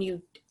 when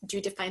you do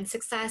define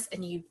success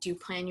and you do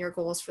plan your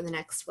goals for the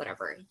next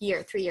whatever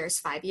year, 3 years,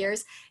 5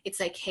 years, it's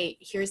like, hey,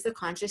 here's the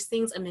conscious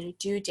things I'm going to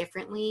do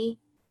differently,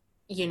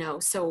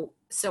 so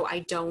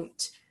I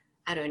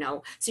don't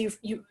know. So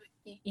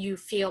you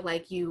feel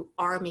like you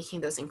are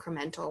making those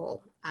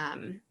incremental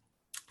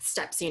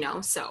steps,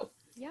 so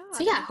Yeah,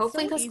 So yeah, and it's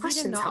hopefully so those easy to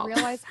questions not help.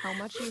 realize how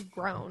much you've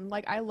grown.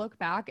 Like I look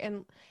back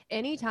and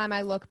anytime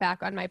I look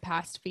back on my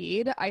past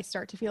feed, I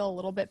start to feel a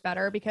little bit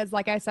better because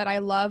like I said, I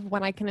love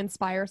when I can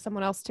inspire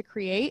someone else to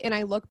create. And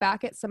I look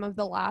back at some of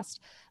the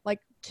last like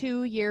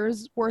 2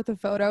 years worth of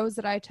photos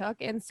that I took,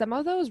 and some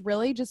of those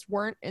really just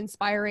weren't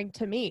inspiring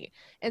to me.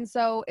 And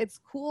so it's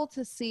cool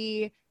to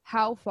see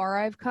how far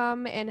I've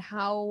come and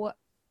how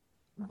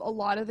a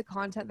lot of the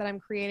content that I'm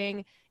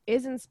creating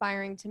is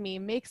inspiring to me,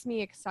 makes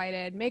me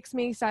excited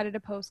to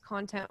post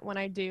content when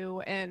I do.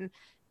 And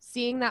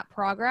seeing that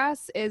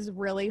progress is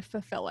really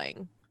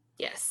fulfilling.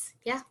 Yes.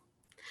 Yeah.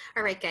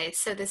 All right, guys.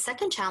 So the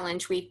second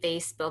challenge we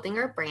face building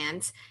our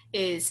brands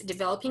is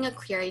developing a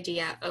clear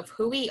idea of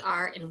who we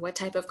are and what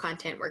type of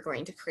content we're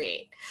going to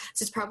create.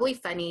 So it's probably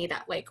funny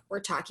that like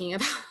we're talking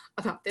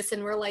about this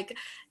and we're like,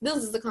 this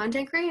is the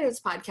Content Creators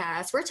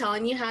Podcast. We're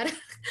telling you how to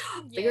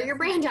figure your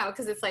brand out,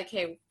 because it's like,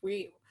 hey,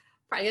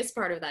 I guess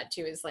part of that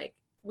too is like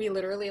we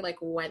literally like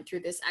went through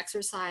this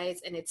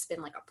exercise and it's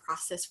been like a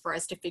process for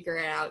us to figure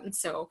it out. And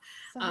so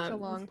Such a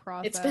long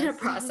process. it's been a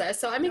process.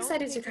 So I'm Don't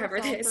excited to hate cover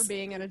yourself this. for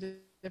being at a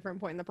different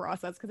point in the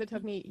process because it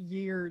took me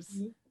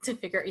years to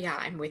figure. Yeah,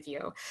 I'm with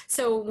you.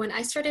 So when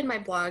I started my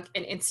blog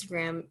and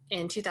Instagram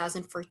in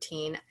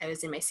 2014, I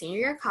was in my senior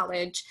year of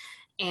college,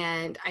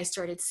 and I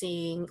started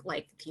seeing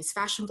like these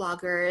fashion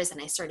bloggers,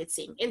 and I started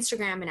seeing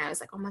Instagram, and I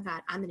was like, oh my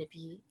god, I'm gonna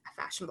be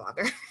a fashion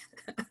blogger.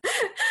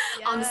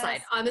 yes.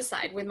 On the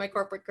side with my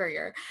corporate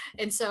career.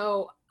 And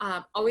so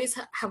always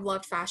have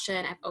loved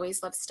fashion. I've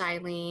always loved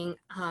styling.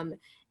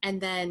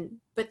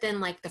 But then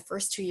like the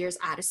first 2 years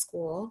out of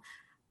school,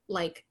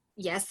 like,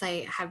 yes,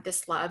 I have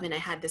this love and I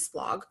had this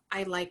blog.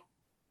 I like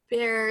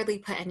barely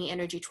put any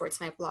energy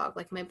towards my blog.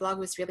 Like my blog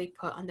was really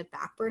put on the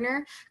back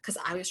burner because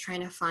I was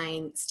trying to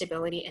find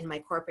stability in my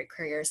corporate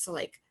career. So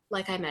like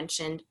I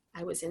mentioned,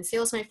 I was in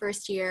sales my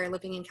first year,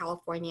 living in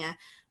California.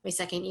 My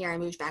second year, I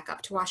moved back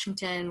up to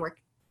Washington,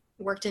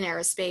 worked in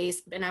aerospace,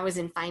 and I was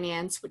in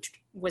finance, which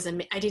was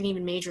I didn't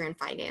even major in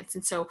finance.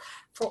 And so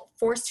for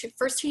first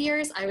 2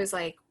 years, I was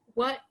like,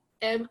 what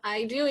am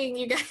I doing,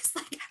 you guys?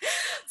 Like,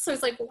 so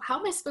it's like, how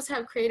am I supposed to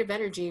have creative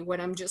energy when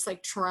I'm just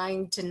like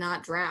trying to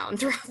not drown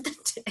throughout the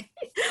day?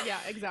 Yeah,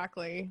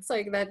 exactly. It's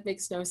like, that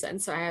makes no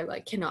sense. So I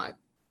like cannot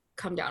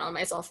come down on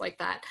myself like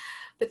that.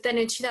 But then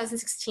in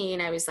 2016,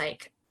 I was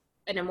like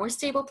in a more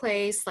stable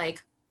place.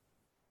 Like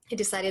I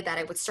decided that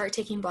I would start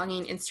taking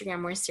blogging and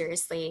Instagram more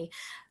seriously.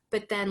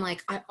 But then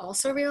like I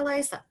also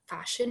realized that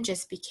fashion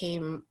just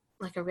became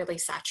like a really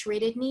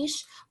saturated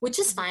niche, which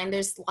is fine.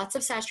 There's lots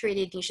of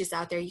saturated niches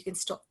out there. You can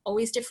still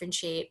always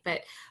differentiate.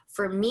 But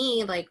for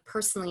me, like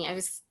personally, I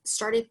was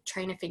started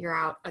trying to figure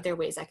out other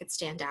ways I could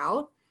stand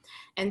out.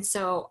 And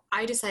so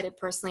I decided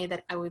personally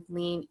that I would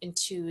lean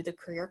into the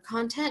career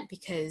content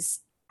because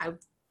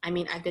I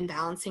mean, I've been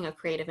balancing a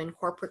creative and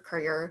corporate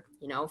career,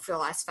 you know, for the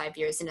last 5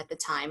 years. And at the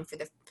time, for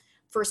the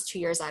first 2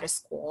 years out of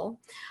school.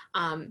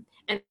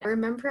 And I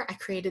remember I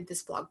created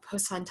this blog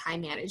post on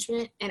time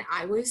management, and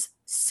I was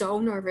so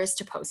nervous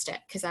to post it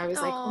because I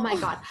was like, oh my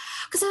God.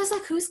 Because I was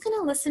like, who's going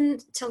to listen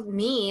to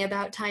me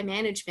about time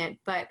management?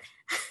 But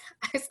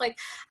I was like,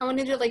 I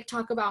wanted to like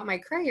talk about my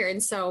career.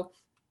 And so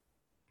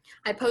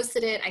I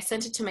posted it. I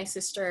sent it to my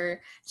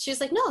sister. She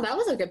was like, no, that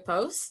was a good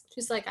post.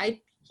 She's like,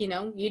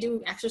 you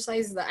do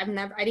exercises that I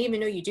didn't even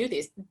know you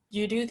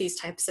do these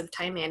types of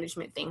time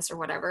management things or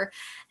whatever.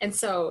 And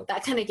so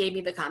that kind of gave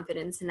me the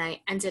confidence, and I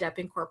ended up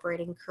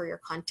incorporating career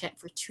content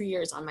for 2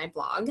 years on my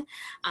blog.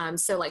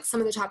 So like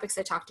some of the topics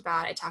I talked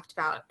about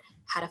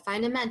how to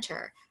find a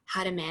mentor,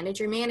 how to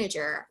manage your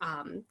manager,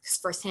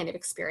 firsthand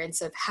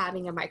experience of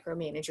having a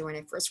micromanager when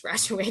I first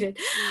graduated,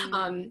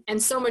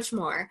 and so much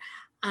more.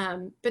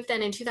 But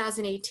then in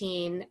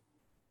 2018,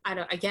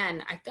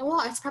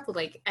 it's probably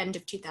like end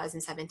of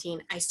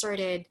 2017, I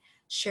started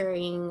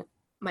sharing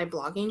my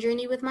blogging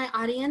journey with my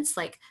audience,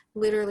 like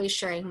literally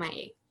sharing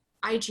my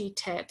IG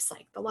tips,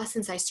 like the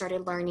lessons I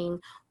started learning,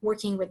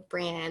 working with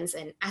brands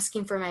and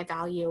asking for my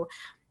value.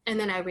 And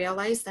then I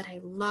realized that I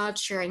loved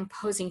sharing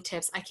posing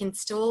tips. I can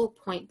still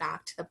point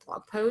back to the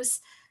blog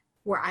posts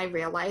where I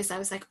realized I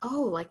was like,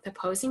 oh, like the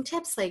posing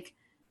tips, like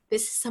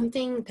this is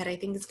something that I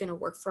think is going to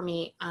work for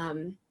me.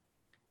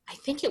 I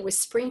think it was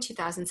spring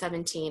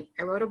 2017,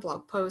 I wrote a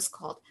blog post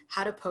called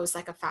How to Pose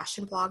Like a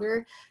Fashion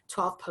Blogger,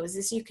 12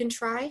 Poses You Can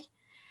Try.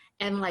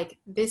 And like,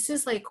 this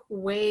is like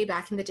way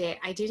back in the day.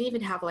 I didn't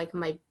even have like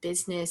my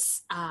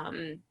business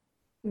account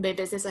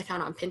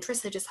on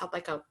Pinterest. I just had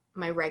like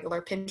my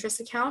regular Pinterest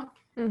account,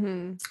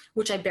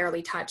 which I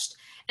barely touched.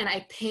 And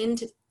I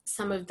pinned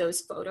some of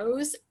those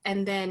photos.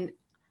 And then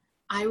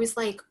I was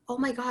like, oh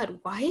my God,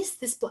 why is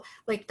this,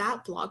 like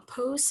that blog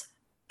post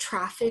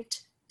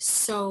trafficked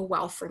so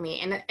well for me.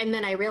 And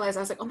then I realized,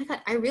 I was like, oh my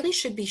God, I really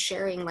should be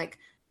sharing like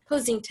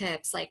posing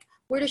tips, like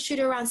where to shoot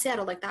around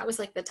Seattle. Like that was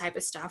like the type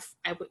of stuff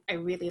I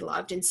really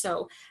loved. And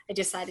so I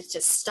decided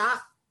to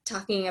stop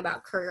talking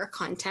about career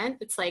content.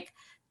 It's like,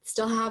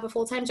 still have a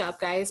full-time job,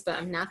 guys, but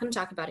I'm not going to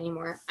talk about it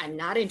anymore. I'm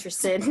not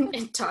interested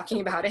in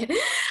talking about it.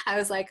 I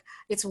was like,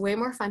 it's way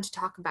more fun to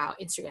talk about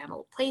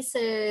Instagrammable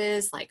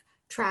places, like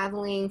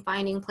traveling,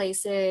 finding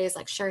places,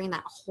 like sharing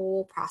that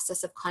whole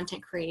process of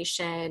content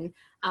creation,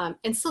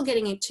 and still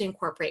getting it to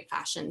incorporate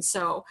fashion.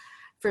 So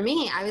for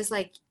me, I was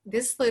like,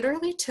 this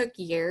literally took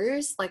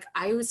years. Like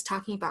I was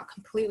talking about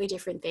completely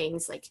different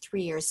things like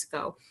 3 years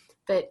ago,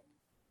 but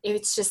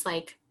it's just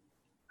like,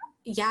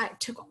 yeah, it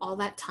took all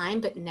that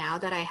time. But now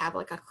that I have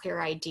like a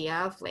clear idea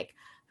of like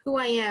who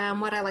I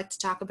am, what I like to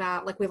talk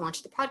about, like we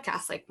launched the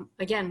podcast, like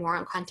again, more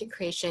on content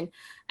creation,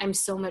 I'm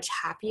so much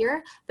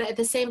happier. But at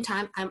the same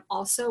time, I'm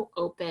also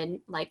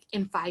open, like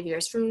in 5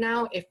 years from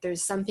now, if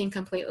there's something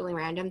completely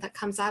random that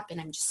comes up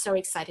and I'm just so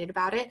excited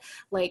about it,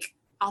 like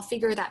I'll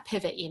figure that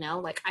pivot, you know,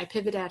 like I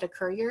pivoted at a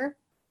career.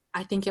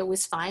 I think it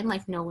was fine.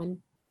 Like no one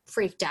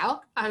freaked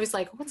out. I was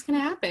like, what's going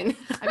to happen?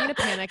 I'm going to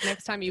panic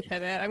next time you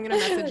pivot. I'm going to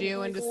message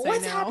you and just say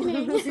what's no.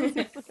 happening?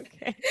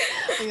 Okay.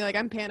 And you're like,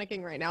 I'm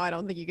panicking right now. I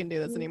don't think you can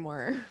do this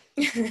anymore.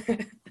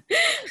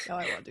 No,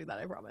 I won't do that.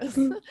 I promise.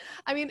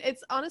 I mean,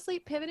 it's honestly,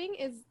 pivoting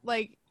is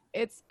like,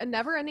 it's a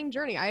never ending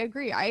journey. I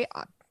agree.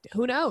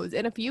 Who knows,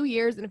 in a few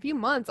years, in a few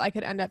months, I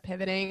could end up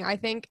pivoting. I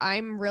think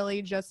I'm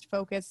really just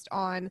focused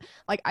on,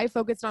 like, I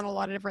focused on a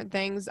lot of different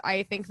things.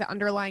 I think the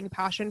underlying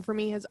passion for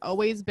me has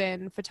always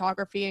been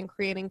photography and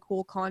creating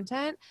cool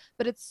content,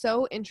 but it's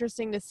so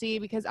interesting to see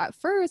because at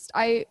first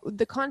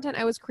the content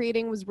I was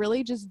creating was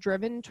really just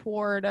driven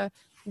toward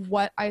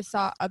what I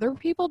saw other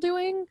people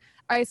doing.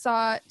 I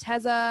saw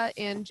Teza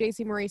and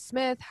JC Marie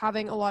Smith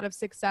having a lot of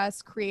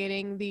success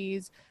creating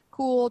these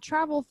cool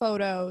travel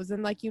photos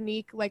and like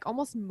unique, like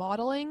almost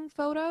modeling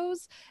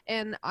photos.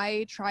 And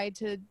I tried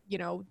to,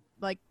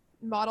 like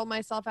model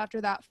myself after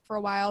that for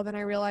a while. Then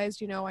I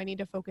realized, I need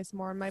to focus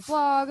more on my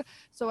blog.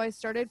 So I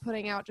started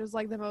putting out just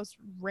like the most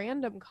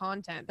random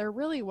content. There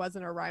really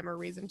wasn't a rhyme or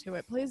reason to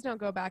it. Please don't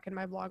go back in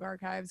my blog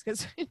archives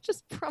because it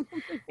just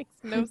probably makes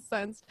no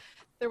sense.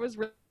 There was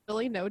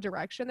really no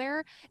direction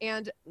there.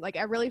 And like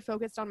I really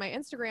focused on my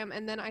Instagram,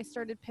 and then I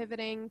started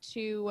pivoting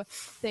to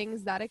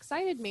things that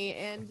excited me.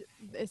 And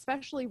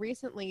especially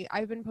recently,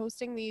 I've been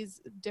posting these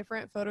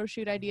different photo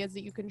shoot ideas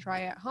that you can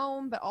try at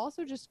home, but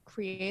also just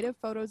creative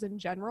photos in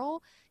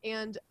general.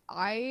 And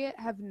I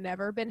have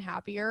never been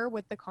happier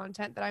with the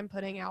content that I'm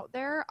putting out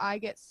there. I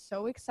get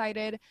so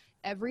excited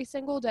every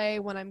single day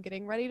when I'm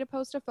getting ready to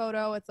post a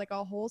photo. It's like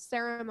a whole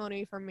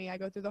ceremony for me. I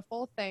go through the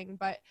full thing,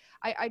 but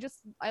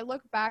I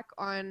look back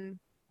on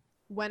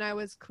when I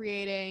was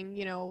creating,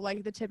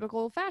 like the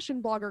typical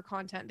fashion blogger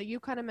content that you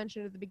kind of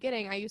mentioned at the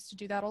beginning. I used to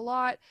do that a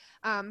lot,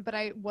 but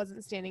I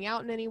wasn't standing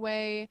out in any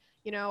way.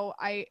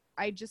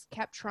 I just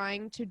kept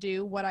trying to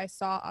do what I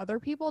saw other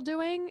people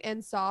doing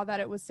and saw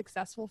that it was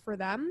successful for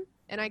them.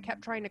 And I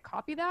kept trying to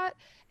copy that,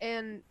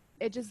 and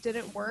it just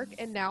didn't work.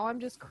 And now I'm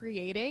just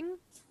creating,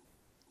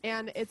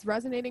 and it's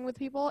resonating with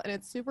people, and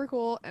it's super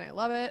cool, and I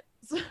love it.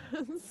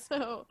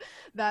 So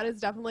that is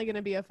definitely going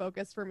to be a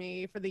focus for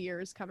me for the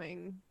years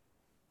coming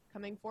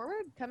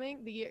forward,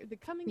 the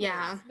coming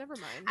Yeah. years. Never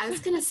mind. I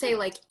was gonna say,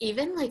 like,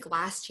 even like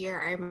last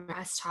year, I remember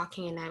us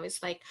talking, and I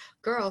was like,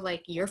 "Girl,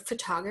 like your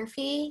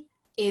photography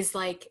is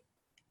like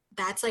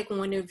that's like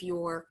one of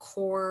your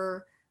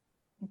core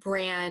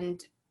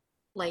brand,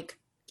 like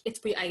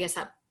I guess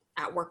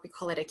at work we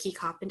call it a key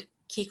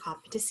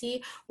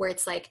competency, where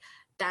it's like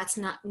that's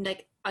not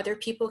like other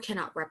people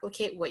cannot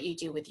replicate what you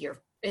do with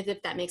your,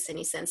 if that makes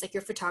any sense. Like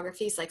your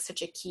photography is like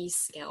such a key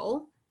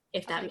skill.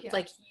 If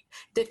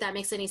that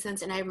makes any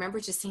sense. And I remember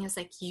just saying, I was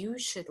like, you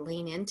should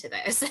lean into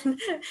this.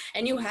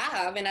 And you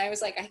have. And I was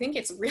like, I think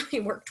it's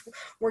really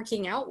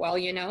working out well,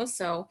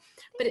 So,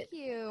 Thank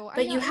you.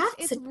 But you have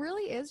it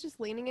really is just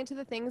leaning into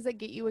the things that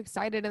get you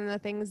excited and the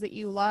things that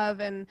you love.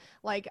 And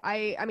like,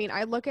 I mean,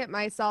 I look at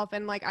myself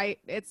and like,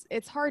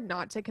 it's hard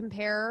not to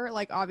compare.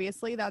 Like,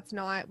 obviously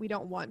we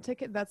don't want to,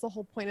 that's the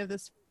whole point of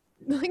this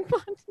like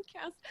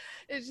podcast.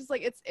 It's just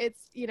like it's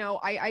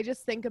I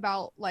just think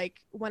about like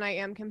when I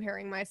am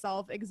comparing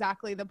myself,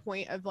 exactly the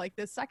point of like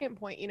this second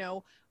point,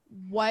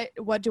 what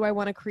do I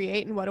want to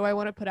create and what do I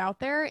want to put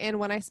out there. And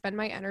when I spend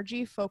my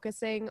energy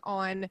focusing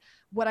on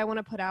what I want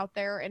to put out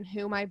there and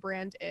who my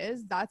brand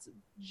is, that's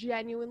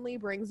genuinely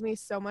brings me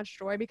so much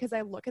joy, because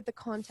I look at the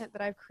content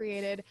that I've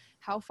created,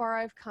 how far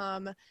I've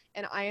come,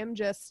 and I'm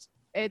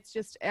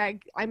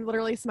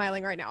literally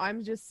smiling right now.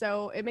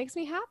 It makes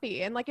me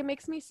happy. And like, it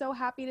makes me so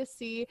happy to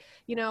see,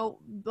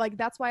 like,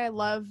 that's why I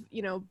love,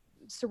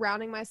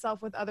 surrounding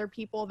myself with other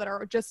people that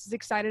are just as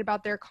excited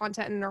about their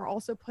content and are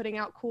also putting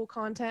out cool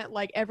content.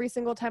 Like every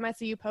single time I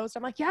see you post,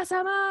 I'm like, yes,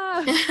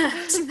 Emma.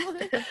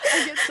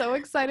 I get so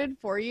excited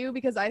for you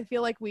because I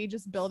feel like we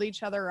just build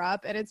each other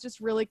up, and it's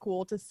just really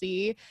cool to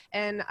see.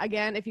 And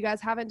again, if you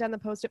guys haven't done the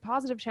Post It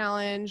Positive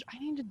challenge, I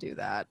need to do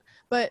that.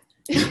 But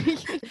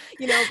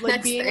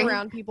like being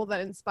around people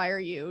that inspire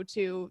you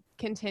to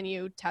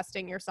continue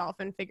testing yourself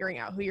and figuring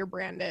out who your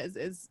brand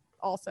is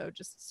also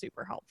just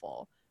super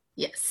helpful.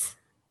 Yes.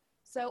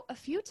 So a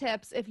few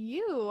tips if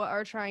you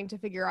are trying to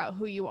figure out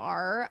who you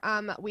are.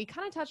 We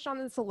kind of touched on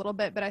this a little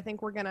bit, but I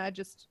think we're going to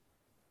just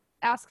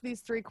ask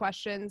these 3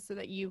 questions so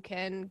that you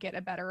can get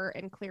a better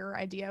and clearer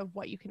idea of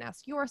what you can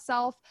ask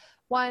yourself.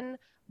 1,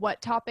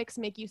 what topics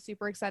make you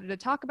super excited to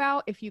talk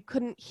about? If you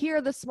couldn't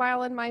hear the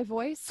smile in my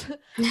voice,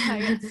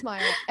 I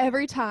smile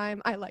every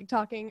time I like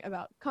talking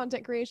about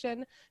content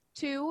creation.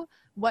 2,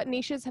 what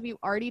niches have you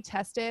already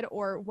tested,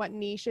 or what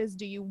niches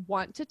do you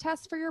want to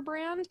test for your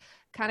brand?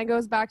 Kind of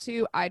goes back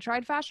to, I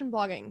tried fashion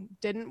blogging,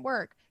 didn't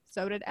work.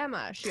 So did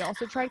Emma. She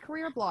also tried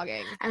career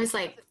blogging. I was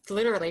like,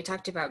 literally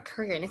talked about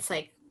career, and it's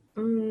like,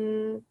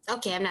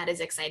 okay, I'm not as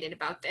excited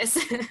about this.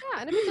 Yeah,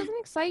 and if it doesn't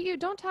excite you,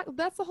 don't talk.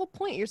 That's the whole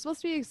point. You're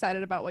supposed to be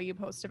excited about what you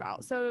post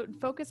about. So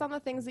focus on the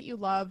things that you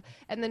love.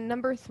 And then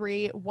number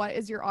 3, what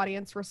is your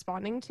audience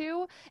responding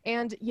to?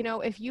 And, you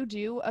know, if you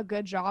do a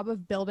good job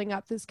of building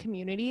up this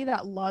community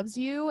that loves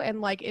you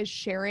and like is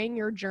sharing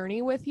your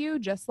journey with you,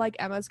 just like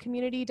Emma's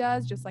community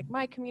does, just like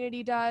my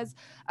community does.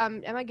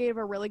 Emma gave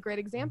a really great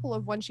example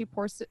of when she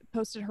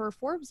posted her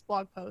Forbes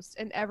blog post,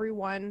 and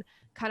everyone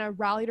kind of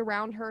rallied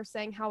around her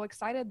saying how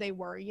excited they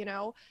were. You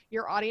know,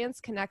 your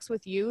audience connects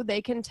with you.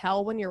 They can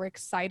tell when you're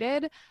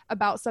excited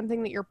about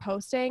something that you're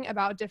posting,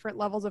 about different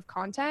levels of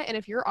content. And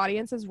if your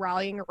audience is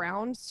rallying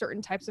around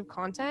certain types of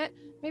content,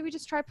 maybe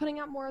just try putting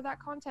out more of that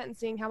content and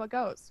seeing how it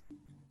goes.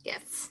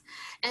 Yes.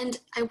 And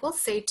I will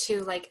say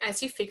too, like,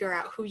 as you figure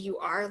out who you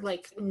are,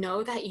 like,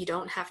 know that you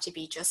don't have to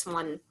be just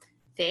one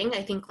thing.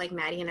 I think like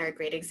Maddie and I are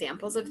great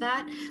examples of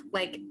that.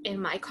 Like in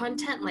my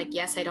content, like,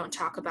 yes, I don't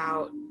talk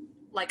about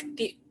like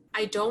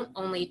I don't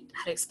only,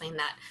 how to explain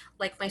that,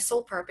 like my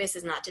sole purpose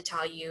is not to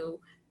tell you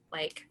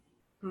like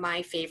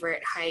my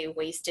favorite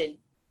high-waisted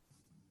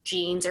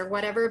jeans or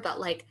whatever,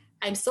 but like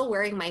I'm still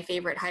wearing my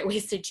favorite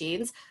high-waisted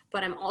jeans,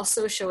 but I'm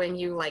also showing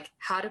you like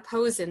how to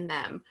pose in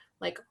them,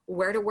 like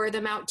where to wear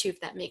them out to, if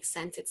that makes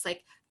sense. It's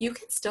like you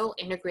can still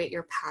integrate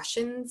your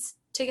passions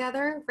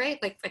together, right?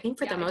 Like I think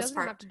for the most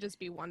part, it doesn't have to just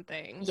be one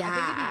thing. Yeah. I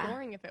think it'd be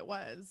boring if it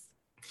was.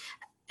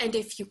 And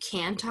if you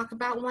can talk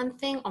about one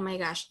thing, oh my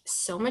gosh,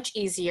 so much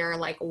easier.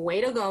 Like, way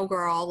to go,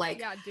 girl. Like,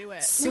 yeah, do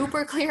it.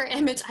 Super clear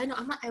image. I know.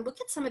 I look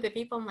at some of the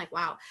people, I'm like,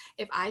 wow,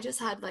 if I just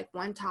had like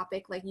one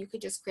topic, like you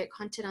could just create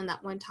content on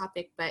that one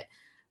topic. But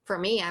for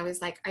me, I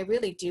was like, I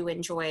really do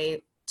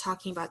enjoy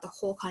talking about the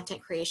whole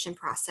content creation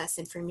process.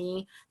 And for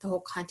me, the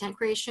whole content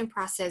creation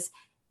process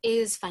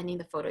is finding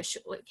the photo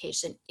shoot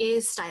location,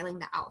 is styling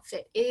the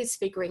outfit, is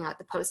figuring out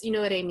the post. You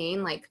know what I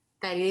mean? Like,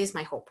 that is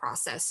my whole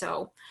process.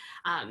 So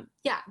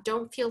yeah,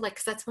 don't feel like,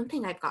 because that's one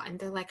thing I've gotten.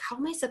 They're like, how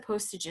am I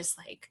supposed to just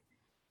like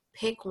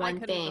pick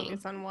one thing?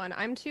 Focus on one.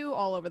 I'm too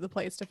all over the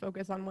place to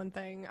focus on one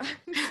thing.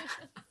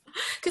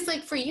 Because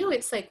like for you,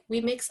 it's like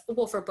we mix,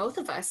 well, for both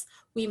of us,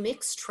 we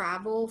mix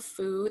travel,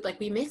 food, like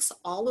we mix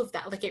all of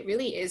that. Like it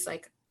really is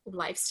like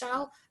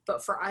lifestyle,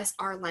 but for us,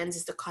 our lens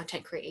is the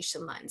content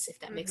creation lens, if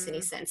that makes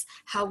any sense.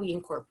 How we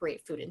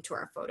incorporate food into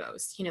our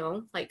photos, you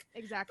know, like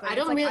exactly. I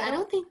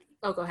don't think,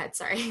 oh, go ahead.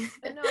 Sorry.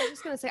 No, I was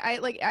just going to say,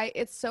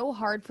 it's so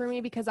hard for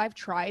me because I've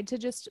tried to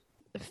just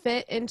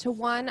fit into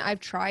one. I've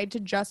tried to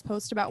just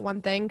post about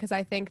one thing because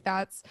I think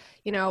that's,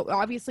 you know,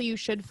 obviously you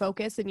should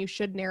focus and you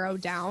should narrow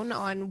down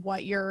on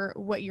what your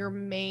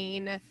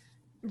main,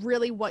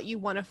 really what you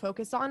want to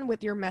focus on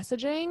with your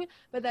messaging,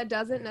 but that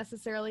doesn't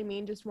necessarily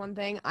mean just one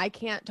thing. I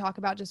can't talk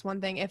about just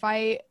one thing. If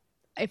I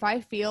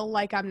feel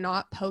like I'm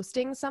not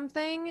posting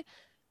something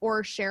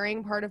or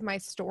sharing part of my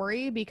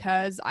story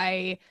because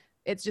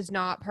it's just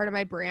not part of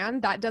my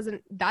brand, that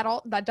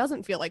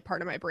doesn't feel like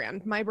part of my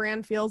brand. My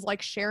brand feels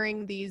like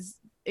sharing these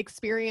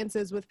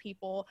experiences with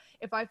people.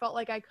 If I felt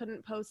like I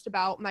couldn't post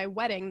about my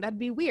wedding, that'd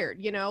be weird,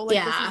 you know,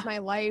 like This is my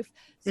life.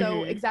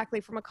 So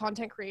exactly, from a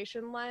content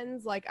creation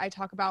lens, like I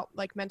talk about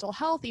like mental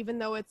health, even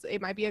though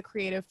it might be a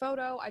creative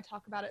photo, I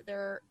talk about it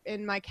there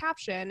in my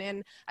caption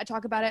and I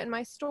talk about it in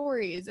my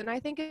stories. And I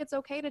think it's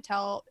okay to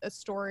tell a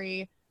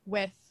story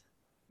with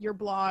your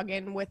blog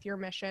and with your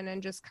mission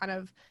and just kind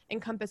of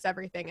encompass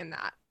everything in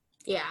that.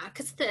 Yeah,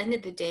 because at the end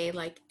of the day,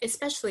 like,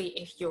 especially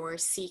if you're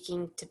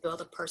seeking to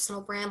build a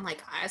personal brand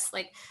like us,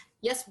 like,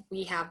 yes,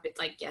 we have,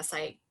 like, yes,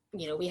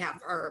 we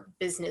have our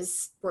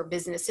business, we're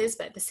businesses,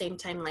 but at the same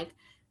time, like,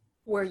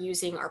 we're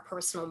using our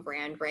personal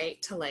brand,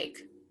 right, to, like,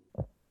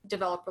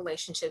 develop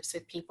relationships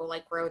with people,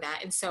 like, grow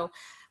that. And so,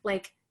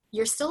 like,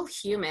 you're still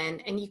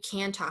human and you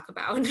can talk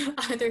about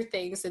other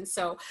things. And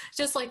so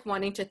just like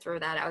wanting to throw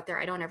that out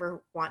there, I don't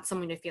ever want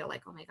someone to feel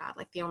like, oh my God,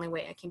 like the only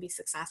way I can be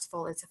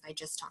successful is if I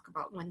just talk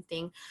about one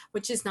thing,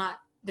 which is not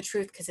the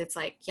truth. Cause it's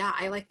like, yeah,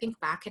 I like think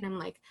back and I'm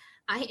like,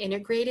 I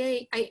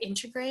integrate,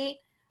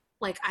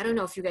 like, I don't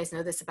know if you guys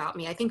know this about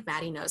me. I think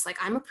Maddie knows, like,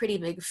 I'm a pretty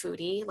big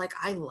foodie. Like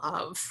I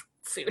love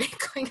food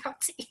going out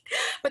to eat,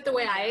 but the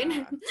way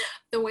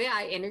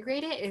I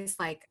integrate it is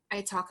like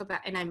I talk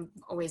about, and I'm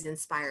always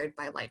inspired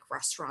by like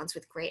restaurants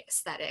with great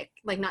aesthetic,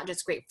 like not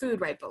just great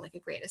food, right, but like a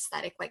great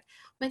aesthetic. Like,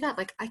 oh my God,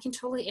 like I can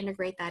totally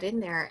integrate that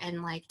in there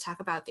and like talk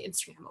about the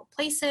Instagrammable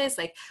places.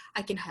 Like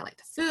I can highlight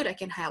the food, I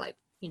can highlight,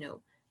 you know,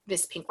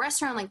 this pink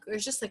restaurant. Like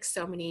there's just like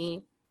so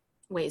many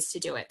ways to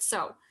do it.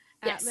 So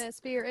yes.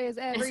 Atmosphere is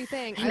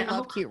everything. I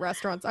love cute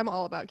restaurants. I'm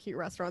all about cute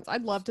restaurants.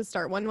 I'd love to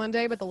start one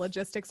day, but the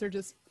logistics are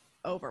just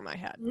over my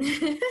head.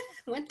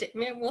 One day,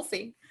 man, we'll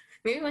see.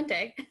 Maybe one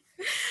day.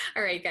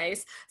 All right,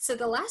 guys. So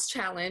the last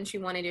challenge we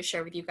wanted to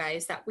share with you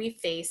guys that we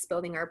face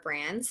building our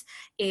brands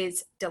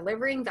is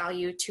delivering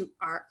value to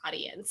our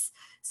audience.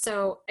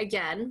 So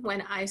again,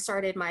 when I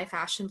started my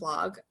fashion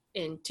blog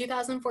in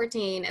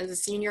 2014 as a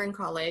senior in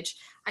college,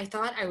 I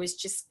thought I was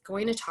just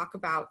going to talk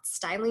about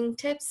styling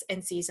tips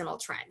and seasonal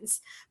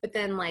trends. But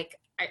then like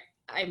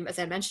as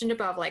I mentioned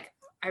above, like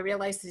I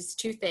realized these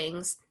two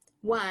things.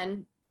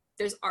 One,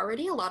 there's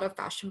already a lot of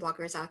fashion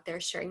bloggers out there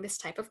sharing this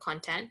type of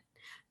content,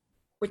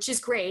 which is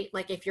great.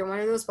 Like if you're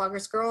one of those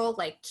bloggers, girl,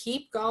 like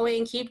keep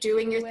going, keep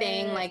doing your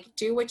thing, like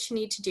do what you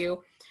need to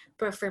do.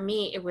 But for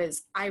me,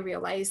 I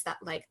realized that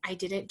like I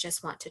didn't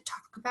just want to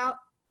talk about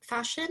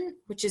fashion,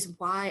 which is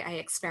why I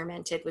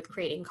experimented with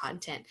creating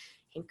content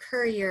in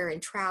courier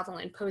and travel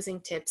and posing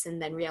tips, and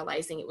then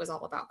realizing it was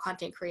all about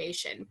content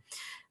creation.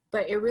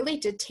 But it really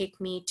did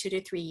take me 2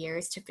 to 3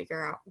 years to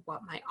figure out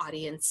what my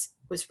audience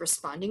was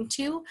responding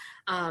to.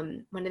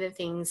 One of the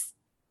things,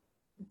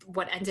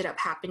 what ended up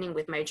happening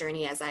with my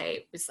journey as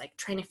I was like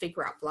trying to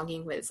figure out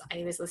blogging, was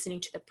I was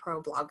listening to the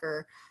Pro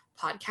Blogger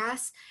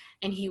podcast,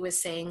 and he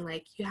was saying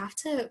like, you have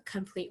to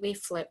completely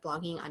flip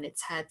blogging on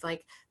its head.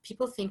 Like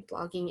people think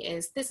blogging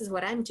is, this is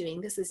what I'm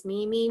doing, this is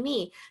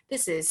me,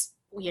 this is,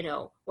 you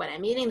know, what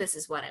I'm eating, this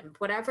is what I'm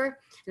whatever.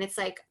 And it's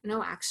like,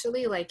 no,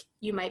 actually, like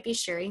you might be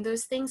sharing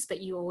those things,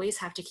 but you always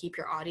have to keep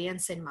your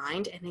audience in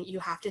mind, and you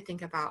have to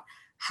think about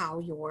how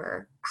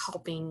you're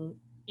helping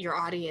your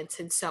audience.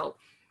 And so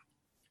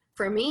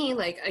for me,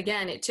 like,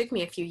 again, it took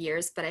me a few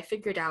years, but I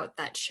figured out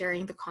that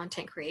sharing the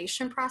content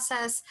creation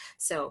process,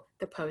 so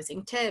the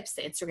posing tips,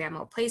 the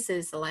Instagrammable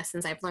places, the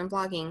lessons I've learned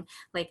blogging,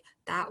 like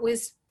that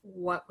was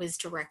what was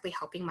directly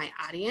helping my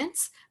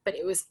audience. But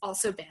it was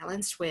also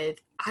balanced with,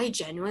 I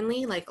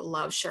genuinely like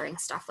love sharing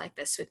stuff like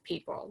this with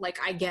people. Like,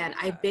 again,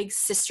 I big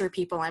sister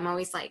people. I'm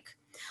always like,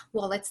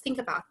 well, let's think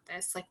about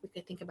this. Like we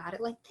could think about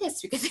it like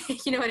this. We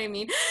could, you know what I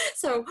mean?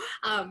 So,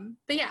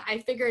 but yeah, I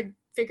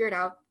figured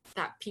out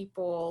that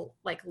people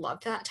like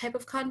loved that type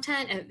of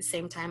content, and at the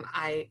same time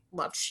I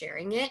loved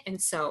sharing it.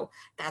 And so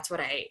that's what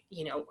I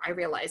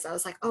realized. I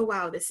was like, oh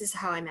wow, this is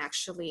how I'm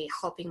actually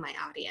helping my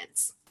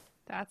audience.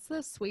 That's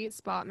the sweet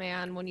spot,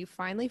 man, when you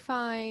finally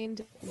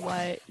find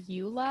what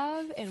you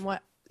love and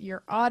what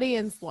your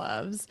audience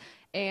loves.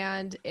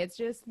 And it's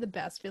just the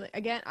best feeling.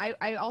 Again,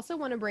 I also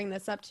want to bring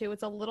this up too.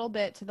 It's a little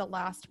bit to the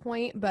last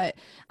point, but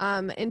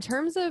in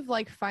terms of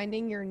like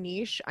finding your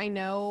niche, I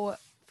know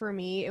for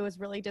me, it was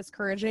really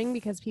discouraging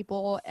because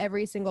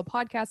every single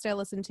podcast I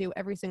listened to,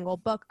 every single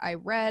book I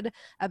read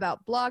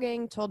about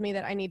blogging told me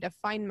that I need to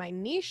find my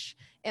niche.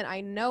 And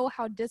I know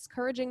how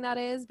discouraging that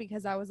is,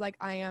 because I was like,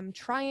 I am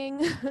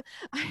trying,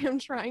 I am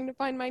trying to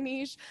find my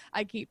niche.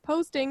 I keep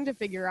posting to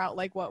figure out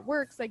like what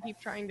works. I keep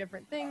trying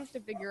different things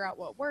to figure out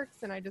what works,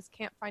 and I just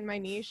can't find my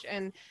niche.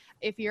 And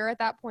if you're at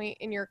that point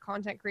in your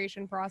content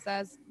creation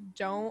process,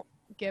 don't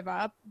give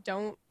up.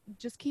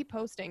 Just keep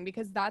posting,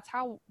 because that's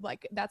how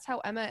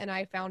Emma and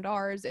I found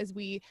ours, is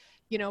we,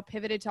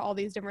 pivoted to all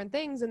these different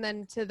things. And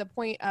then to the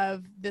point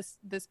of this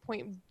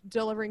point,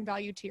 delivering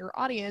value to your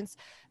audience,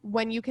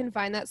 when you can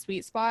find that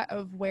sweet spot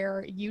of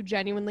where you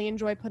genuinely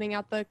enjoy putting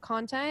out the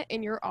content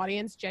and your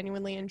audience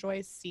genuinely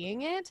enjoys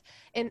seeing it,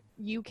 and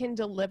you can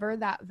deliver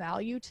that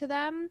value to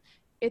them,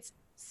 it's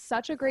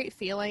such a great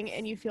feeling,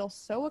 and you feel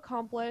so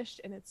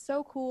accomplished, and it's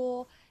so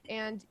cool.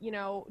 And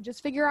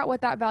just figure out what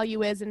that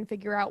value is, and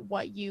figure out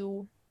what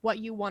you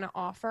want to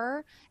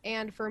offer.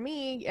 And for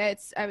me,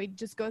 it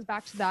just goes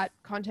back to that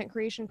content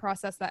creation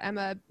process that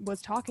Emma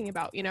was talking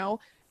about,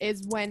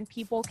 is when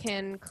people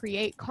can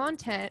create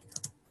content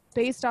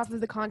based off of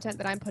the content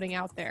that I'm putting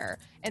out there.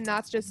 And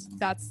that's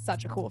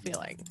such a cool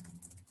feeling.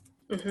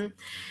 Mm-hmm.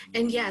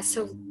 And yeah,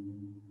 so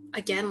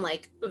again,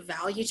 like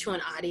value to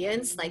an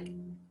audience,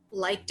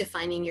 like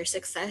defining your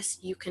success,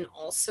 you can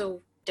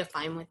also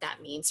define what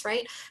that means,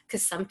 right?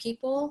 Because some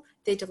people,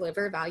 they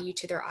deliver value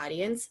to their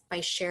audience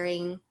by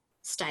sharing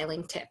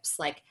styling tips.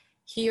 Like,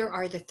 here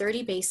are the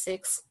 30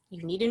 basics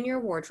you need in your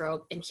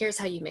wardrobe, and here's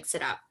how you mix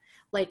it up.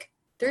 Like,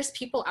 there's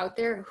people out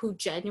there who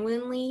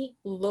genuinely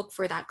look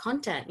for that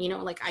content,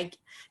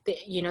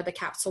 the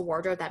capsule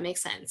wardrobe, that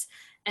makes sense.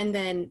 And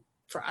then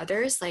for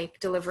others, like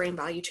delivering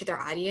value to their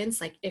audience,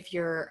 like if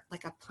you're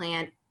like a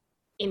plant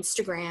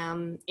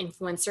Instagram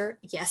influencer,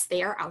 yes,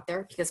 they are out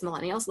there because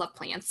millennials love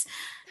plants.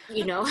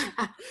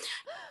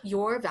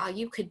 Your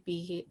value could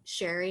be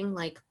sharing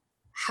like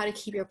how to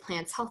keep your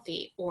plants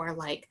healthy, or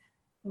like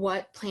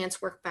what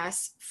plants work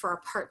best for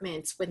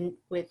apartments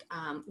with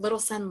little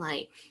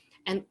sunlight.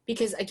 And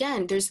because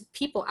again, there's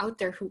people out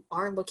there who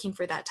are looking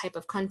for that type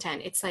of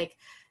content. It's like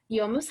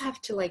you almost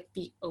have to like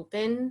be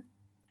open,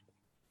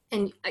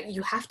 and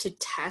you have to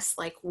test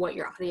like what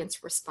your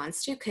audience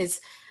responds to, because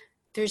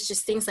there's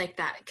just things like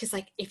that. Because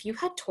like if you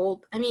had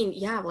told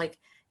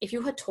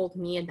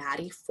me and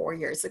Maddie 4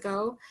 years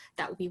ago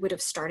that we would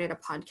have started a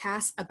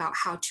podcast about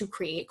how to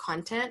create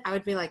content, I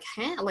would be like,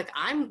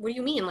 what do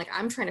you mean? Like,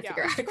 I'm trying to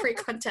figure out how to create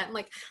content.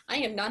 Like, I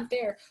am not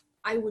there.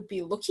 I would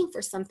be looking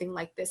for something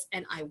like this.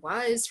 And I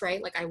was,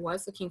 right? Like I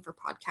was looking for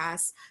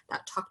podcasts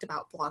that talked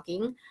about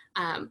blogging,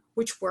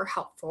 which were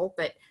helpful,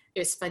 but it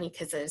was funny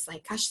because it was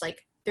like, gosh,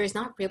 like there's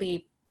not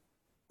really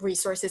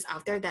resources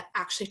out there that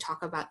actually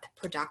talk about the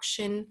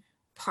production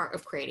part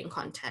of creating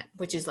content,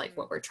 which is like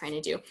what we're trying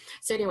to do.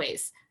 So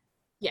anyways,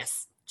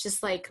 yes,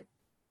 just like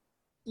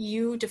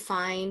you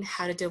define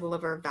how to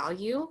deliver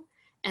value,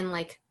 and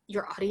like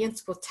your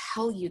audience will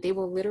tell you, they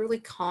will literally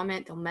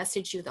comment, they'll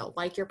message you, they'll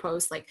like your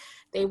post, like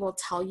they will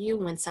tell you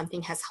when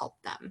something has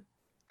helped them.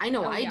 I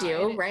know I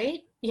do,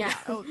 right? Yeah.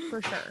 Oh,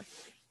 for sure.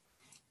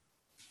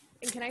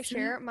 And can I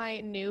share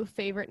my new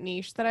favorite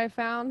niche that I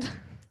found?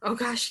 Oh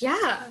gosh,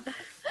 yeah.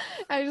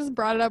 I just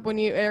brought it up when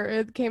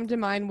it came to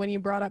mind when you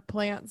brought up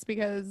plants,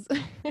 because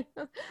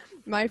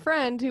my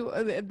friend who,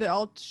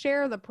 I'll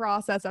share the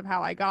process of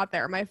how I got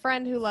there. My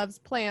friend who loves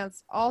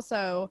plants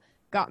also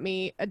got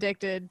me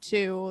addicted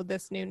to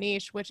this new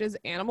niche, which is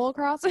Animal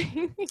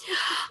Crossing.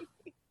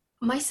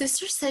 My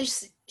sister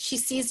says she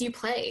sees you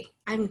play.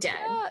 I'm dead.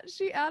 Yeah,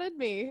 she added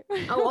me.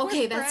 Oh,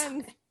 okay, that's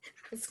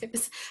good.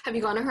 Have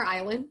you gone to her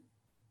island?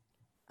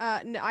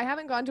 No, I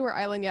haven't gone to her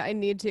island yet. I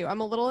need to.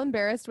 I'm a little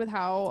embarrassed with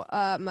how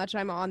much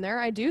I'm on there.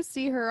 I do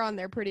see her on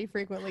there pretty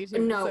frequently too.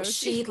 No, so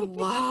she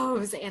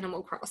loves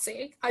Animal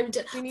Crossing. We need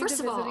to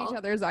visit each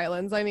other's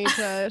islands. I need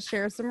to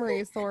share some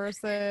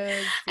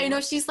resources. I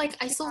know, she's like,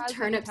 I sold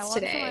turnips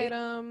today.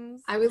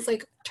 I was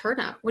like,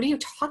 turnip? What are you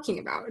talking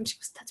about? And she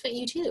goes, that's what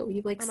you do.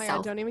 You like Oh my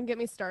God, don't even get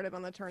me started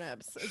on the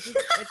turnips. It's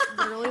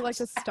literally like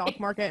the stock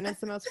market, and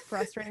it's the most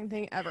frustrating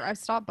thing ever. I've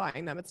stopped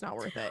buying them. It's not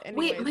worth it.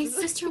 Anyways. Wait, my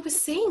sister was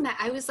saying that.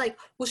 I was like,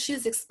 well, she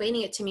was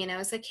explaining it to me, and I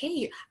was like,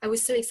 hey, I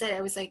was so excited.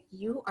 I was like,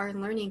 you are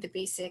learning the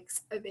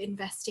basics of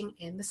investing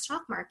in the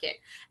stock market.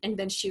 And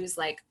then she was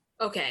like,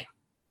 okay,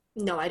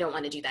 no, I don't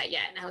want to do that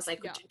yet. And I was like,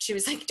 yeah. She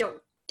was like,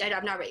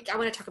 I'm not ready. I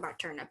want to talk about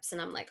turnips. And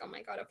I'm like, oh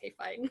my God, okay,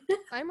 fine.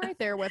 I'm right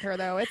there with her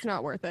though. It's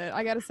not worth it.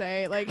 I gotta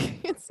say, like,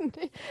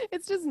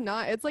 it's just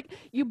not. It's like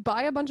you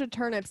buy a bunch of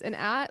turnips, and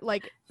at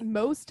like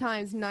most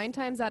times, 9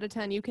 times out of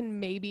 10, you can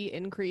maybe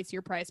increase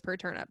your price per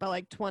turnip by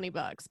like $20.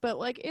 But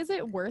like, is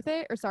it worth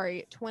it? Or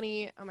sorry,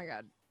 20. Oh my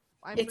God.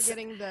 It's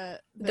forgetting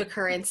the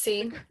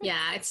currency.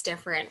 Yeah, it's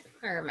different.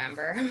 I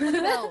remember.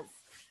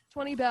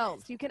 20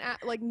 bells. You can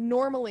like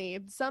normally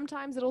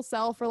sometimes it'll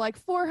sell for like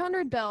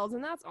 400 bells,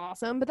 and that's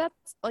awesome, but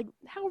that's like,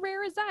 how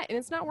rare is that? And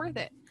it's not worth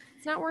it.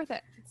 It's not worth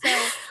it. So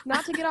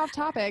not to get off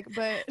topic,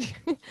 but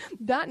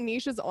that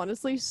niche is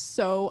honestly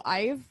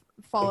I've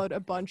followed a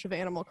bunch of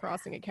Animal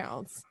Crossing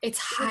accounts. It's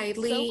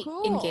highly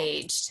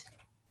engaged.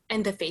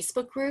 And the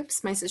Facebook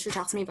groups, my sister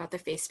talks to me about the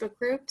Facebook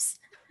groups.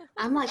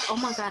 I'm like, oh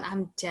my God,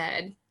 I'm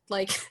dead.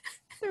 Like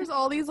there's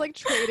all these like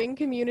trading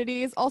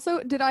communities.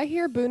 Also, did I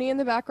hear Booney in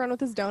the background with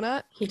his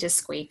donut? He just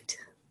squeaked.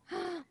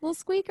 Little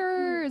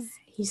squeakers.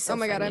 He's so Oh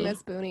my funny. God, I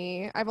miss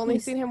Booney. I've only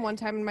seen him one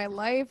time in my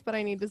life, but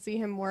I need to see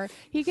him more.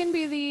 He can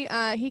be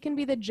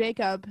the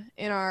Jacob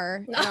in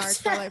our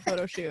Twilight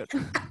photo shoot.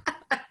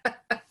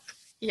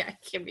 Yeah, it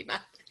can be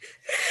that.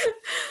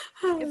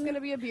 It's going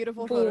to be a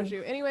beautiful photo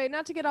shoot. Anyway,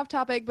 not to get off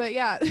topic, but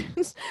yeah,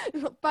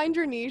 find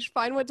your niche,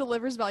 find what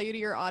delivers value to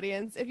your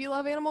audience. If you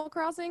love Animal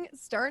Crossing,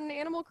 start an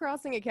Animal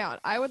Crossing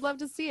account. I would love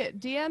to see it.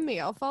 DM me.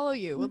 I'll follow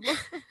you.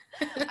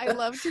 I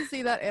love to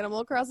see that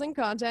Animal Crossing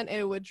content.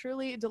 It would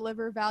truly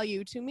deliver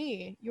value to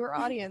me, your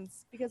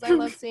audience, because I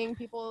love seeing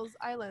people's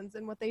islands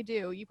and what they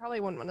do. You probably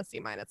wouldn't want to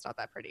see mine. It's not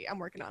that pretty. I'm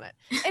working on it.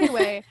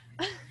 Anyway,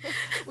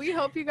 we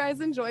hope you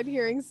guys enjoyed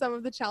hearing some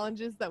of the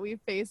challenges that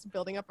we've faced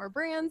building up our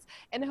brands,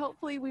 and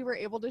hopefully we were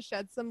able to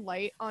shed some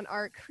light on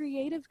our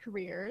creative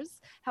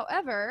careers.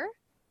 However,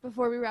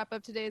 before we wrap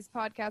up today's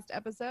podcast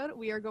episode,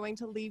 we are going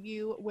to leave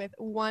you with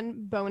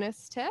one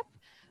bonus tip,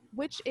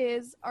 which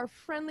is our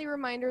friendly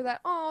reminder that,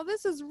 oh,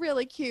 this is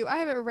really cute. I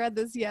haven't read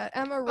this yet.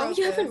 Emma wrote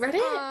you haven't this. read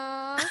it?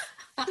 Aww,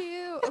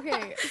 cute.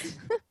 Okay.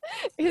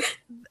 It's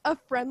a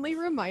friendly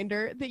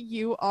reminder that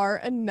you are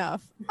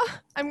enough.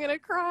 I'm going to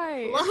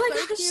cry. Oh my it's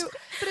so gosh. cute.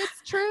 But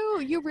it's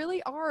true. You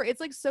really are. It's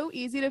like so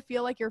easy to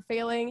feel like you're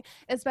failing,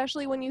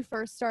 especially when you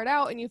first start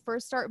out and you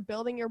first start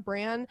building your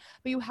brand.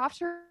 But you have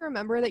to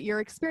remember that your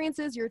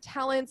experiences, your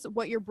talents,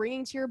 what you're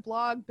bringing to your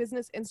blog,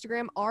 business,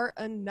 Instagram are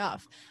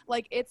enough.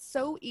 Like, it's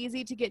so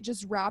easy to get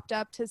just wrapped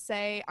up to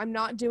say, I'm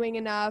not doing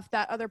enough,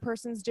 that other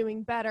person's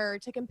doing better,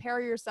 to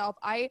compare yourself.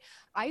 I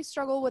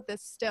struggle with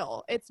this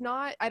still.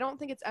 I don't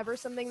think it's ever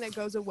something that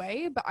goes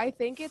away, but I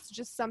think it's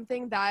just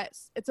something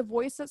it's a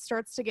voice that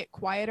starts to get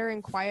quieter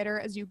and quieter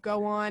as you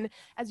go on,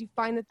 as you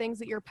find the things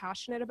that you're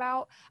passionate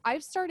about.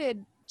 I've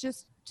started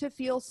just to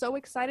feel so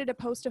excited to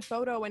post a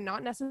photo and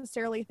not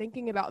necessarily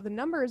thinking about the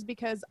numbers,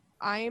 because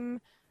I'm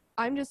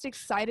just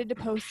excited to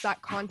post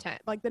that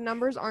content. Like, the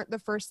numbers aren't the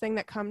first thing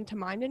that come to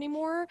mind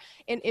anymore.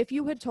 And if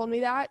you had told me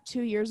that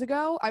 2 years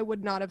ago, I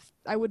would not have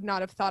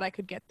thought I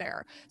could get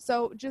there.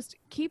 So just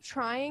keep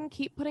trying,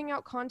 keep putting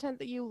out content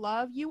that you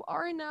love. You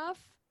are enough.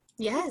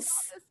 Yes. You got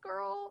this,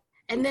 girl.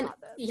 And then,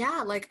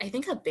 yeah, like, I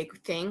think a big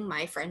thing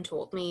my friend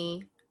told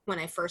me when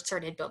I first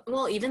started building,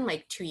 well, even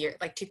like 2 years,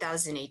 like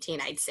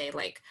 2018, I'd say,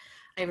 like,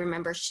 I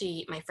remember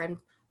my friend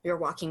we were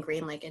walking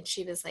Green Lake, and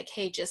she was like,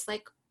 hey, just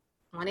like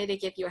wanted to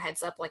give you a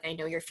heads up. Like, I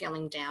know you're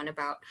feeling down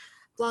about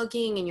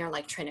blogging and you're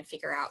like trying to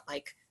figure out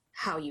like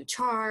how you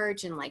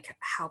charge and like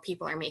how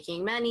people are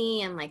making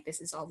money. And like,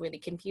 this is all really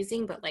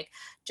confusing, but like,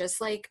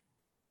 just like,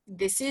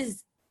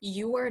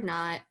 you are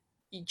not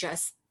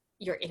just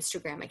your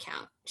Instagram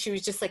account. She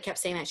was just like, kept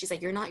saying that. She's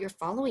like, you're not your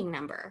following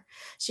number.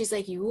 She's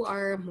like, you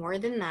are more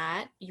than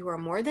that. You are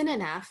more than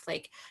enough.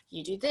 Like,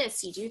 you do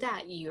this, you do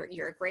that.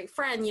 You're a great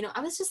friend. You know, I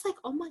was just like,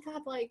 oh my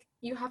God, like,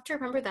 you have to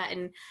remember that.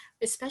 And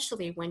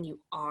especially when you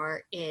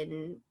are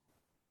in,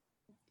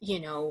 you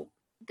know,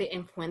 the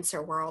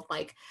influencer world,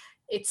 like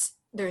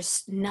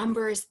there's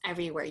numbers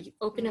everywhere. You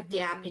open up the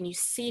app and you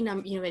see you know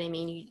what I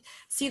mean? You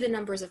see the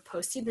numbers of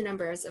posts, see the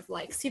numbers of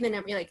likes, see the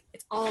number, like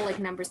it's all like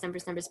numbers,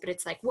 but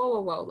it's like,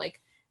 whoa,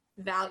 like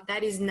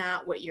that is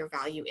not what your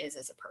value is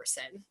as a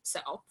person.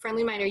 So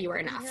friendly reminder, you are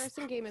enough. The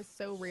comparison game is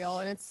so real,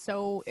 and it's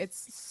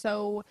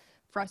so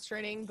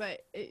frustrating, but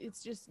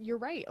it's just, you're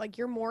right. Like,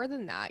 you're more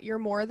than that. You're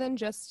more than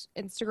just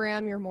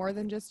Instagram. You're more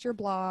than just your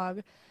blog.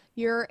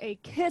 You're a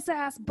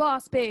kiss-ass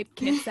boss babe.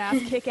 Kiss-ass,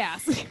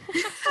 kick-ass.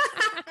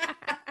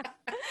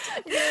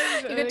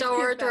 You could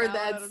toward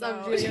that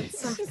subject. It's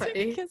so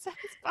funny. Kiss-ass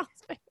boss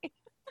babe.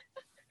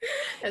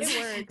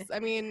 It works. I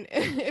mean,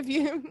 if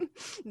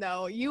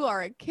you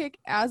are a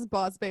kick-ass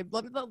boss babe.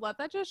 Let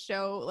that just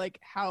show like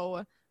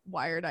how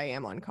wired I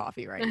am on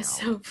coffee right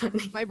That's now. So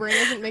funny. My brain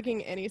isn't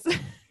making any sense.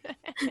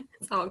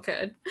 It's all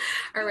good.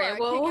 All right.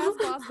 Well, kick-ass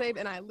boss babe,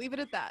 and I leave it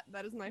at that.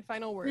 That is my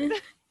final word.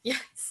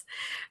 Yes.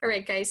 All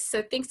right, guys.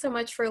 So thanks so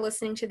much for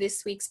listening to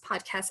this week's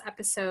podcast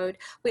episode.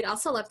 We'd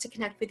also love to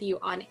connect with you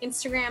on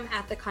Instagram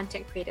at the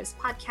Content Creatives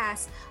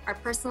Podcast, our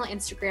personal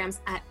Instagrams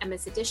at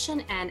Emma's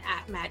Edition and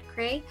at Mad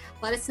Cray.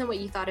 Let us know what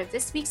you thought of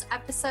this week's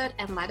episode,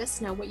 and let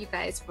us know what you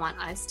guys want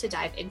us to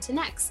dive into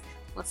next.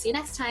 We'll see you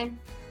next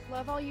time.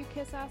 Love all you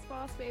kiss-ass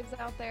boss babes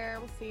out there.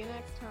 We'll see you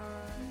next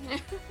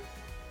time.